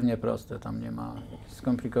relatywnie proste, tam nie ma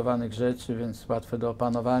skomplikowanych rzeczy, więc łatwe do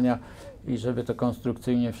opanowania i żeby to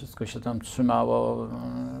konstrukcyjnie wszystko się tam trzymało,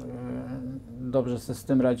 dobrze sobie z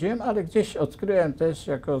tym radziłem, ale gdzieś odkryłem też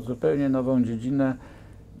jako zupełnie nową dziedzinę,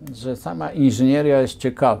 że sama inżynieria jest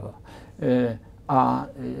ciekawa.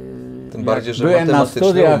 Tym bardziej, że byłem na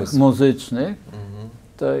studiach muzycznych,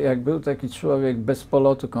 to jak był taki człowiek bez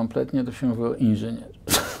polotu kompletnie, to się mówiło inżynier.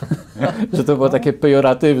 Że to było takie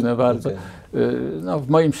pejoratywne bardzo. No, w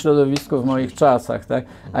moim środowisku, w moich czasach, tak.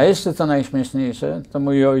 A jeszcze co najśmieszniejsze, to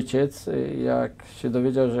mój ojciec, jak się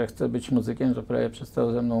dowiedział, że chcę być muzykiem, to prawie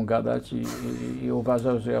przestał ze mną gadać i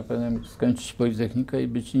uważał, że ja powinienem skończyć Politechnikę i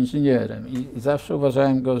być inżynierem. I zawsze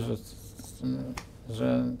uważałem go,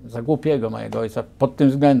 że za głupiego mojego ojca pod tym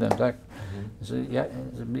względem, tak. Że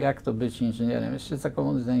jak to być inżynierem? Jeszcze za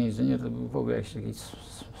komuny ten inżynier to był w ogóle jakiś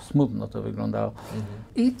smutno to wyglądało.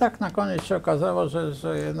 I tak na koniec się okazało,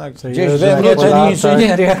 że jednak gdzieś we mnie ten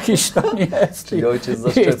inżynier jakiś tam jest. Czyli ojciec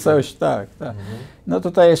zaszczepił. Coś, tak. No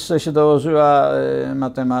tutaj jeszcze się dołożyła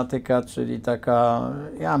matematyka, czyli taka,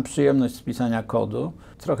 ja mam przyjemność z pisania kodu.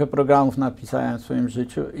 Trochę programów napisałem w swoim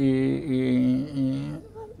życiu i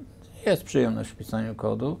jest przyjemność w pisaniu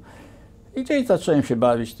kodu. I gdzieś zacząłem się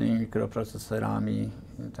bawić tymi mikroprocesorami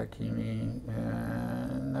takimi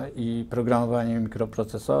i programowaniem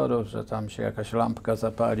mikroprocesorów, że tam się jakaś lampka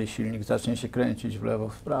zapali, silnik zacznie się kręcić w lewo,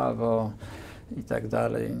 w prawo i tak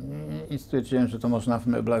dalej. I stwierdziłem, że to można w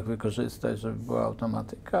meblach wykorzystać, żeby była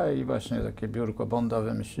automatyka i właśnie takie biurko Bonda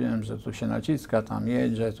wymyśliłem, że tu się naciska, tam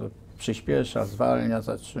jedzie, tu przyspiesza, zwalnia,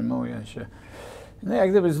 zatrzymuje się. No jak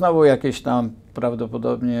gdyby znowu jakieś tam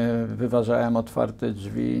prawdopodobnie wyważałem otwarte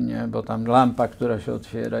drzwi, nie? Bo tam lampa, która się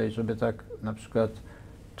otwiera i żeby tak na przykład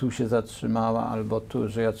tu się zatrzymała albo tu,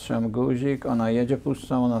 że ja trzymam guzik, ona jedzie,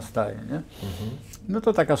 puszczam, ona staje, nie? No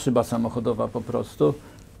to taka szyba samochodowa po prostu.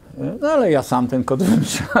 No ale ja sam ten kod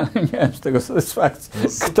wymyślałem, nie miałem z tego satysfakcji.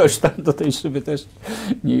 Ktoś tam do tej szyby też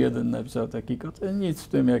nie jeden napisał taki kod. Nic w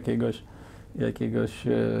tym jakiegoś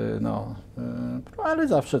ale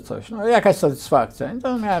zawsze coś, no jakaś satysfakcja. I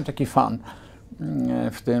to miałem taki fan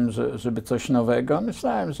w tym, żeby coś nowego.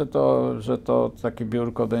 Myślałem, że to takie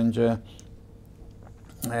biurko będzie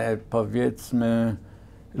powiedzmy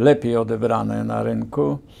lepiej odebrane na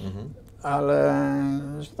rynku, ale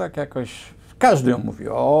że tak jakoś każdy ją mówi,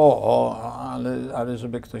 ale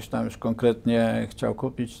żeby ktoś tam już konkretnie chciał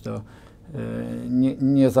kupić, to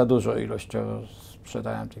nie za dużo ilościowo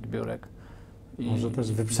sprzedałem tych biurek. Może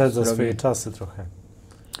też wyprzedza swoje czasy trochę.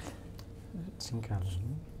 Ciekawe.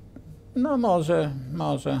 No może.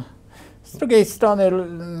 Z drugiej strony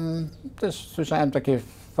też słyszałem takie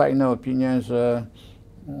fajne opinie, że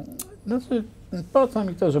po co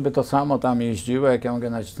mi to, żeby to samo tam jeździło, jak ja mogę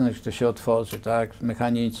nacisnąć, to się otworzy, tak,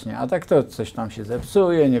 mechanicznie, a tak to coś tam się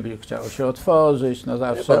zepsuje, nie by chciało się otworzyć, no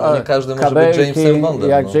zawsze. Nie każdy może być Jamesem Bondem.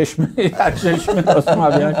 Jak żeśmy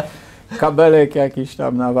rozmawiali, kabelek jakiś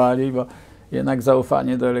tam nawali, bo jednak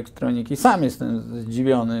zaufanie do elektroniki. Sam jestem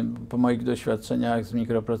zdziwiony po moich doświadczeniach z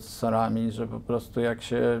mikroprocesorami, że po prostu jak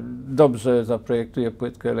się dobrze zaprojektuje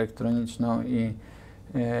płytkę elektroniczną i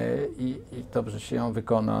dobrze się ją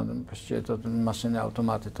wykona, właściwie to maszyny,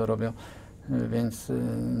 automaty to robią, więc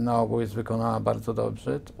na ogół jest wykonana bardzo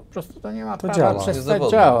dobrze, to po prostu to nie ma prawa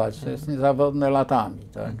przestać działać. To jest niezawodne latami,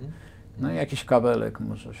 tak? No i jakiś kabelek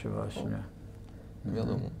może się właśnie...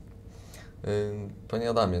 Wiadomo. Panie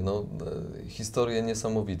Adamie, no, historie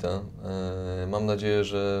niesamowite. Mam nadzieję,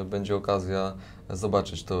 że będzie okazja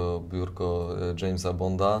zobaczyć to biurko Jamesa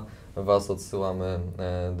Bonda. Was odsyłamy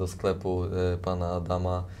do sklepu pana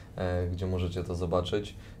Adama, gdzie możecie to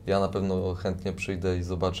zobaczyć. Ja na pewno chętnie przyjdę i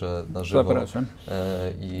zobaczę na żywo. Zapraszam.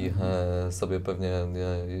 I sobie pewnie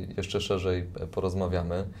jeszcze szerzej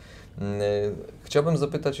porozmawiamy. Chciałbym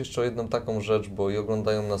zapytać jeszcze o jedną taką rzecz, bo i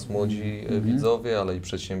oglądają nas młodzi widzowie, ale i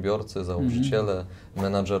przedsiębiorcy, założyciele,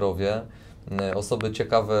 menadżerowie, osoby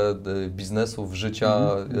ciekawe biznesów, życia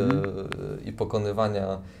i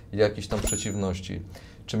pokonywania jakichś tam przeciwności.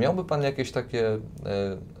 Czy miałby Pan jakieś takie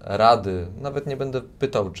rady, nawet nie będę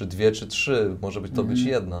pytał, czy 2, czy 3, może być to być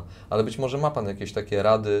jedna, ale być może ma Pan jakieś takie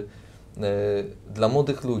rady dla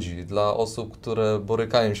młodych ludzi, dla osób, które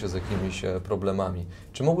borykają się z jakimiś problemami.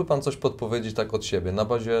 Czy mógłby Pan coś podpowiedzieć tak od siebie, na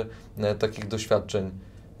bazie takich doświadczeń,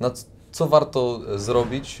 co warto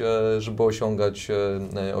zrobić, żeby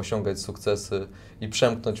osiągać sukcesy i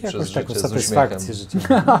przemknąć przez życie z uśmiechem?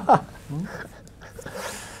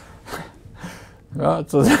 No,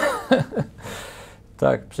 to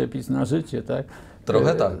tak, przepis na życie, tak?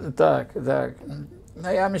 Trochę tak. Tak.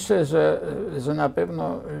 No ja myślę, że na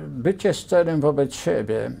pewno bycie szczerym wobec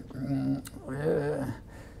siebie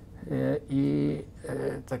i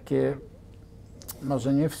takie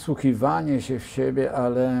może nie wsłuchiwanie się w siebie,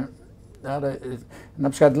 ale na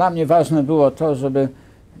przykład dla mnie ważne było to, żeby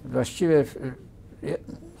właściwie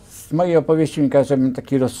z mojej opowieści wynika, że byłem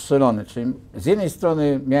taki rozstrzelony, czyli z jednej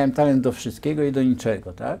strony miałem talent do wszystkiego i do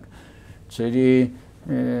niczego, tak? Czyli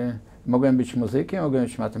mogłem być muzykiem, mogłem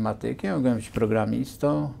być matematykiem, mogłem być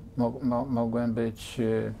programistą, mogłem być,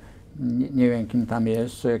 nie wiem kim tam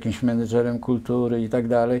jeszcze, jakimś menedżerem kultury i tak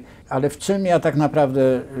dalej, ale w czym ja tak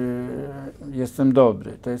naprawdę jestem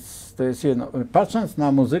dobry, to jest jedno. Patrząc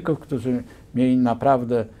na muzyków, którzy mieli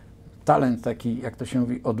naprawdę talent taki, jak to się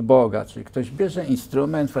mówi, od Boga, czyli ktoś bierze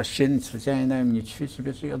instrument, właściwie specjalnie na nim nie ćwiczy,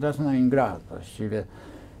 bierze i od razu na nim gra właściwie.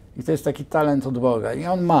 I to jest taki talent od Boga. I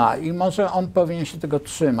on ma, i może on powinien się tego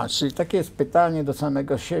trzymać. Czyli takie jest pytanie do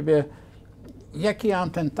samego siebie, jaki ja mam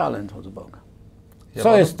ten talent od Boga?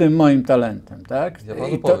 Co jest tym moim talentem, tak? Ja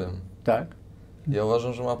Panu powiem. Tak? Ja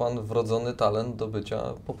uważam, że ma Pan wrodzony talent do bycia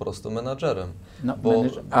po prostu menadżerem. No, bo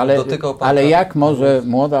dotykał Pan ale jak może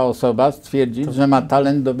młoda osoba stwierdzić, że ma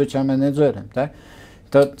talent do bycia menedżerem, tak?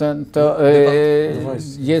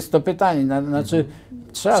 Jest to pytanie. Znaczy,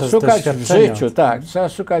 trzeba szukać w życiu, tak, trzeba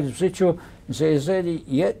szukać w życiu, że jeżeli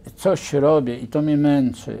coś robię i to mnie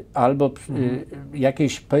męczy, albo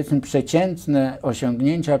jakieś, powiedzmy, przeciętne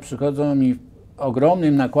osiągnięcia przychodzą mi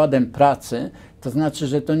ogromnym nakładem pracy, to znaczy,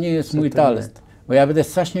 że to nie jest mój talent. Bo ja będę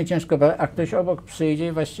strasznie ciężko, a ktoś obok przyjdzie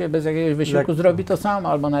i właściwie bez jakiegoś wysiłku zrobi to samo,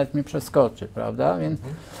 albo nawet mnie przeskoczy, prawda?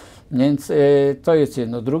 Więc to jest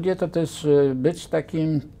jedno. Drugie to też być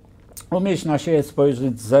takim, umieć na siebie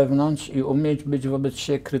spojrzeć z zewnątrz i umieć być wobec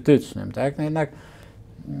siebie krytycznym, tak? No jednak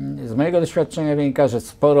z mojego doświadczenia wynika, że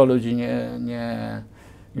sporo ludzi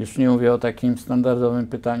już nie mówię o takim standardowym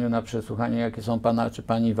pytaniu na przesłuchanie, jakie są Pana czy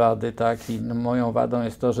Pani wady, tak? I moją wadą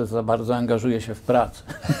jest to, że za bardzo angażuję się w pracę.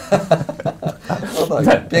 No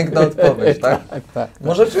tak, piękna odpowiedź, tak? Tak.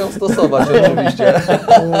 Możecie ją stosować oczywiście.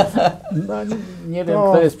 No, nie wiem,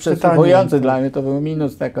 kto jest przesłuchujący, dla mnie to był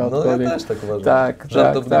minus taka odpowiedź. No ja też tak uważam.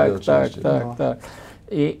 Tak.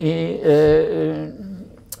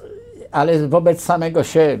 Ale wobec samego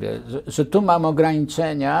siebie, że tu mam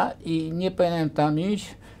ograniczenia i nie powinienem tam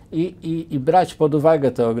iść i brać pod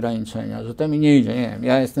uwagę te ograniczenia, że to mi nie idzie. Nie wiem,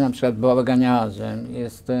 ja jestem na przykład bałaganiarzem,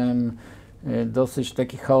 jestem dosyć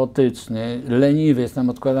taki chaotyczny, leniwy, jestem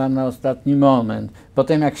odkładany na ostatni moment.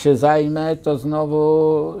 Potem jak się zajmę, to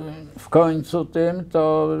znowu w końcu tym,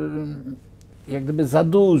 to jak gdyby za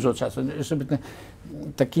dużo czasu, żeby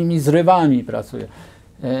takimi zrywami pracuję.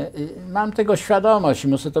 Mam tego świadomość i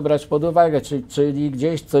muszę to brać pod uwagę, czyli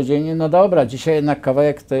gdzieś codziennie, no dobra, dzisiaj jednak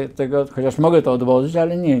kawałek tego, chociaż mogę to odłożyć,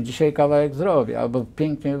 ale nie, dzisiaj kawałek zrobię, albo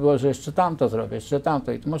pięknie by było, że jeszcze tamto zrobię, jeszcze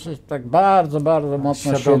tamto i to muszę tak bardzo, bardzo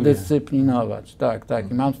mocno się dyscyplinować,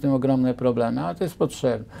 tak, i mam z tym ogromne problemy, ale to jest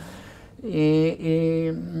potrzebne.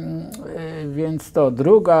 Więc to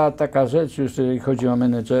druga taka rzecz, już jeżeli chodzi o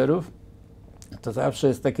menedżerów, to zawsze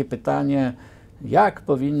jest takie pytanie, jak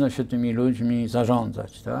powinno się tymi ludźmi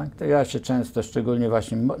zarządzać, tak? To ja się często, szczególnie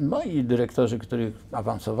właśnie moi dyrektorzy, których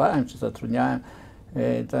awansowałem czy zatrudniałem,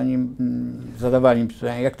 to oni zadawali mi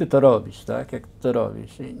pytanie, jak ty to robisz, tak? Jak ty to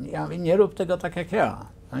robisz? I ja mówię, nie rób tego tak jak ja.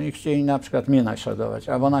 Oni chcieli na przykład mnie naśladować,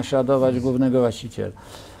 albo naśladować głównego właściciela.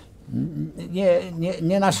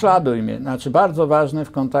 Nie naśladuj mnie. Znaczy bardzo ważne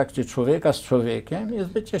w kontakcie człowieka z człowiekiem jest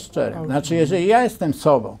bycie szczerym. Znaczy jeżeli ja jestem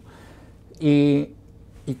sobą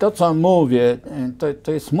i I to, co mówię,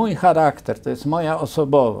 to jest mój charakter, to jest moja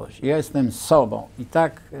osobowość. Ja jestem sobą i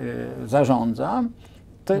tak zarządzam,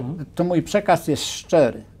 to mój przekaz jest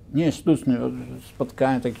szczery, nie jest sztuczny.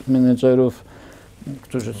 Spotkałem takich menedżerów,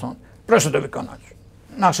 którzy są, proszę to wykonać,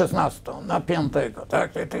 na 16, na 5,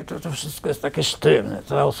 tak? To wszystko jest takie sztywne,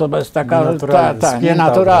 ta osoba jest taka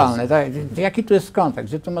nienaturalna. Jaki tu jest kontakt,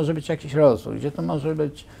 gdzie tu może być jakiś rozwój, gdzie to może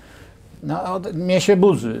być, mnie się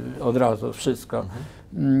burzy od razu wszystko.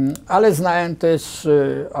 Ale znałem też,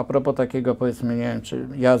 a propos takiego, powiedzmy, nie wiem, czy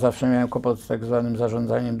ja zawsze miałem kłopot z tak zwanym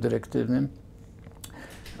zarządzaniem dyrektywnym,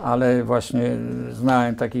 ale właśnie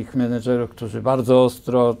znałem takich menedżerów, którzy bardzo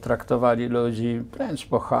ostro traktowali ludzi, wręcz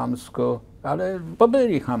po chamsku, bo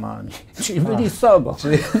byli chamami, czyli byli sobą,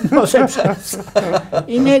 może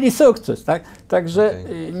i mieli sukces, tak? Także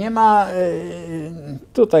nie ma,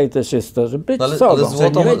 tutaj też jest to, że być sobą.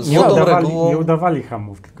 Ale nie udawali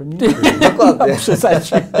chamów, tylko nie byli. Dokładnie.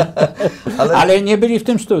 Ale nie byli w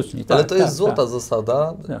tym sztuczni. Ale to jest złota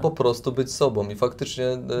zasada, po prostu być sobą i faktycznie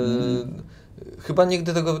chyba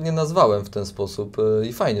nigdy tego nie nazwałem w ten sposób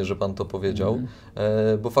i fajnie, że Pan to powiedział,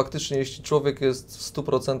 bo faktycznie jeśli człowiek jest w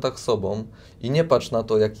 100% sobą i nie patrz na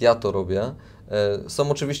to, jak ja to robię,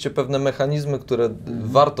 są oczywiście pewne mechanizmy, które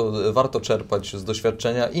warto czerpać z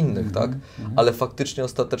doświadczenia innych, tak? Ale faktycznie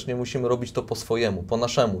ostatecznie musimy robić to po swojemu, po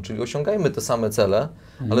naszemu, czyli osiągajmy te same cele,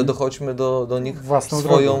 ale dochodźmy do nich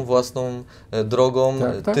własną drogą,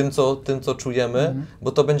 tym, co czujemy,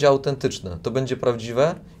 bo to będzie autentyczne, to będzie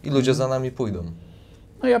prawdziwe i ludzie za nami pójdą.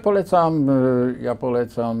 No ja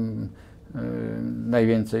polecam,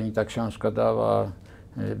 najwięcej mi ta książka dała,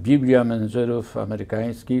 Biblia menedżerów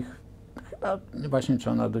amerykańskich. Właśnie, czy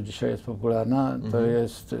ona do dzisiaj jest popularna, to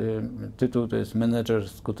jest, tytuł to jest Menedżer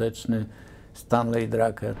skuteczny, Stanley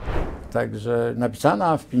Drucker. Także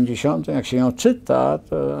napisana w 50, jak się ją czyta,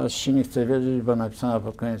 to aż się nie chce wierzyć, bo napisana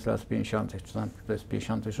pod koniec lat 50, czy tam to jest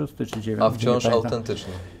 56 czy 9. A wciąż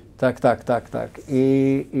autentyczna. Tak.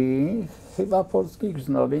 I chyba polskich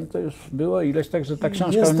wznowień to już było ileś, także ta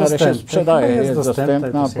książka na się sprzedaje, jest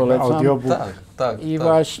dostępna, polecam. Audiobook. I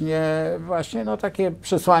właśnie no, takie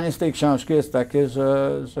przesłanie z tej książki jest takie,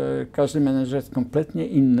 że każdy menedżer jest kompletnie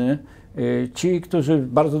inny. Ci, którzy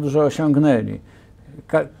bardzo dużo osiągnęli,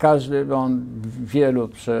 każdy, on wielu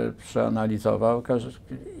przeanalizował,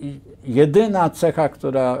 jedyna cecha,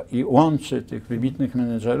 która łączy tych wybitnych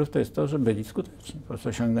menedżerów, to jest to, że byli skuteczni, po prostu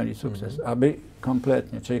osiągnęli sukces, aby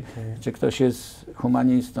kompletnie, czy ktoś jest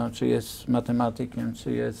humanistą, czy jest matematykiem,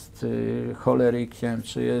 czy jest cholerykiem,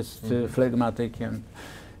 czy jest flegmatykiem,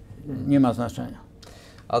 nie ma znaczenia.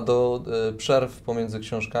 A do przerw pomiędzy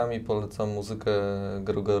książkami polecam muzykę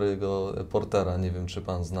Gregory'ego Portera. Nie wiem, czy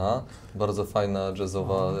Pan zna. Bardzo fajna,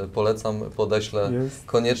 jazzowa. Polecam, podeślę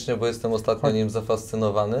koniecznie, bo jestem ostatnio nim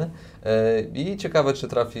zafascynowany. I ciekawe, czy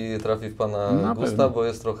trafi w Pana gusta, bo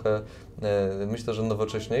jest trochę, myślę, że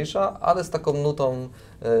nowocześniejsza, ale z taką nutą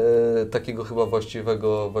takiego chyba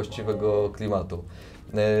właściwego klimatu.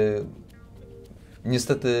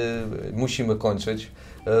 Niestety musimy kończyć.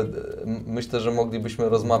 Myślę, że moglibyśmy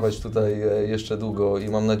rozmawiać tutaj jeszcze długo i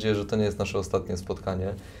mam nadzieję, że to nie jest nasze ostatnie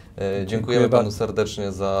spotkanie. Dziękujemy Panu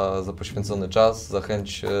serdecznie za poświęcony czas, za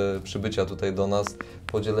chęć przybycia tutaj do nas,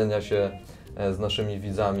 podzielenia się z naszymi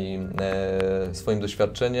widzami swoim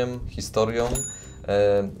doświadczeniem, historią.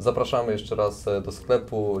 Zapraszamy jeszcze raz do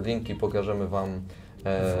sklepu, linki pokażemy Wam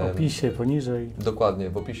w opisie poniżej. Dokładnie,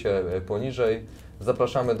 w opisie poniżej.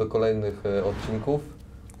 Zapraszamy do kolejnych odcinków.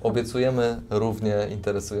 Obiecujemy równie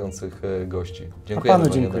interesujących gości. Dziękujemy. A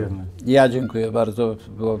Panu dziękujemy. Ja dziękuję bardzo.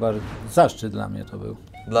 Było zaszczyt dla mnie to był.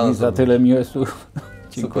 Dla nas I za tyle miłych słów.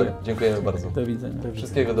 Dziękuję. Dziękujemy bardzo. Do widzenia.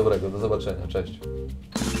 Wszystkiego dobrego. Do zobaczenia. Cześć.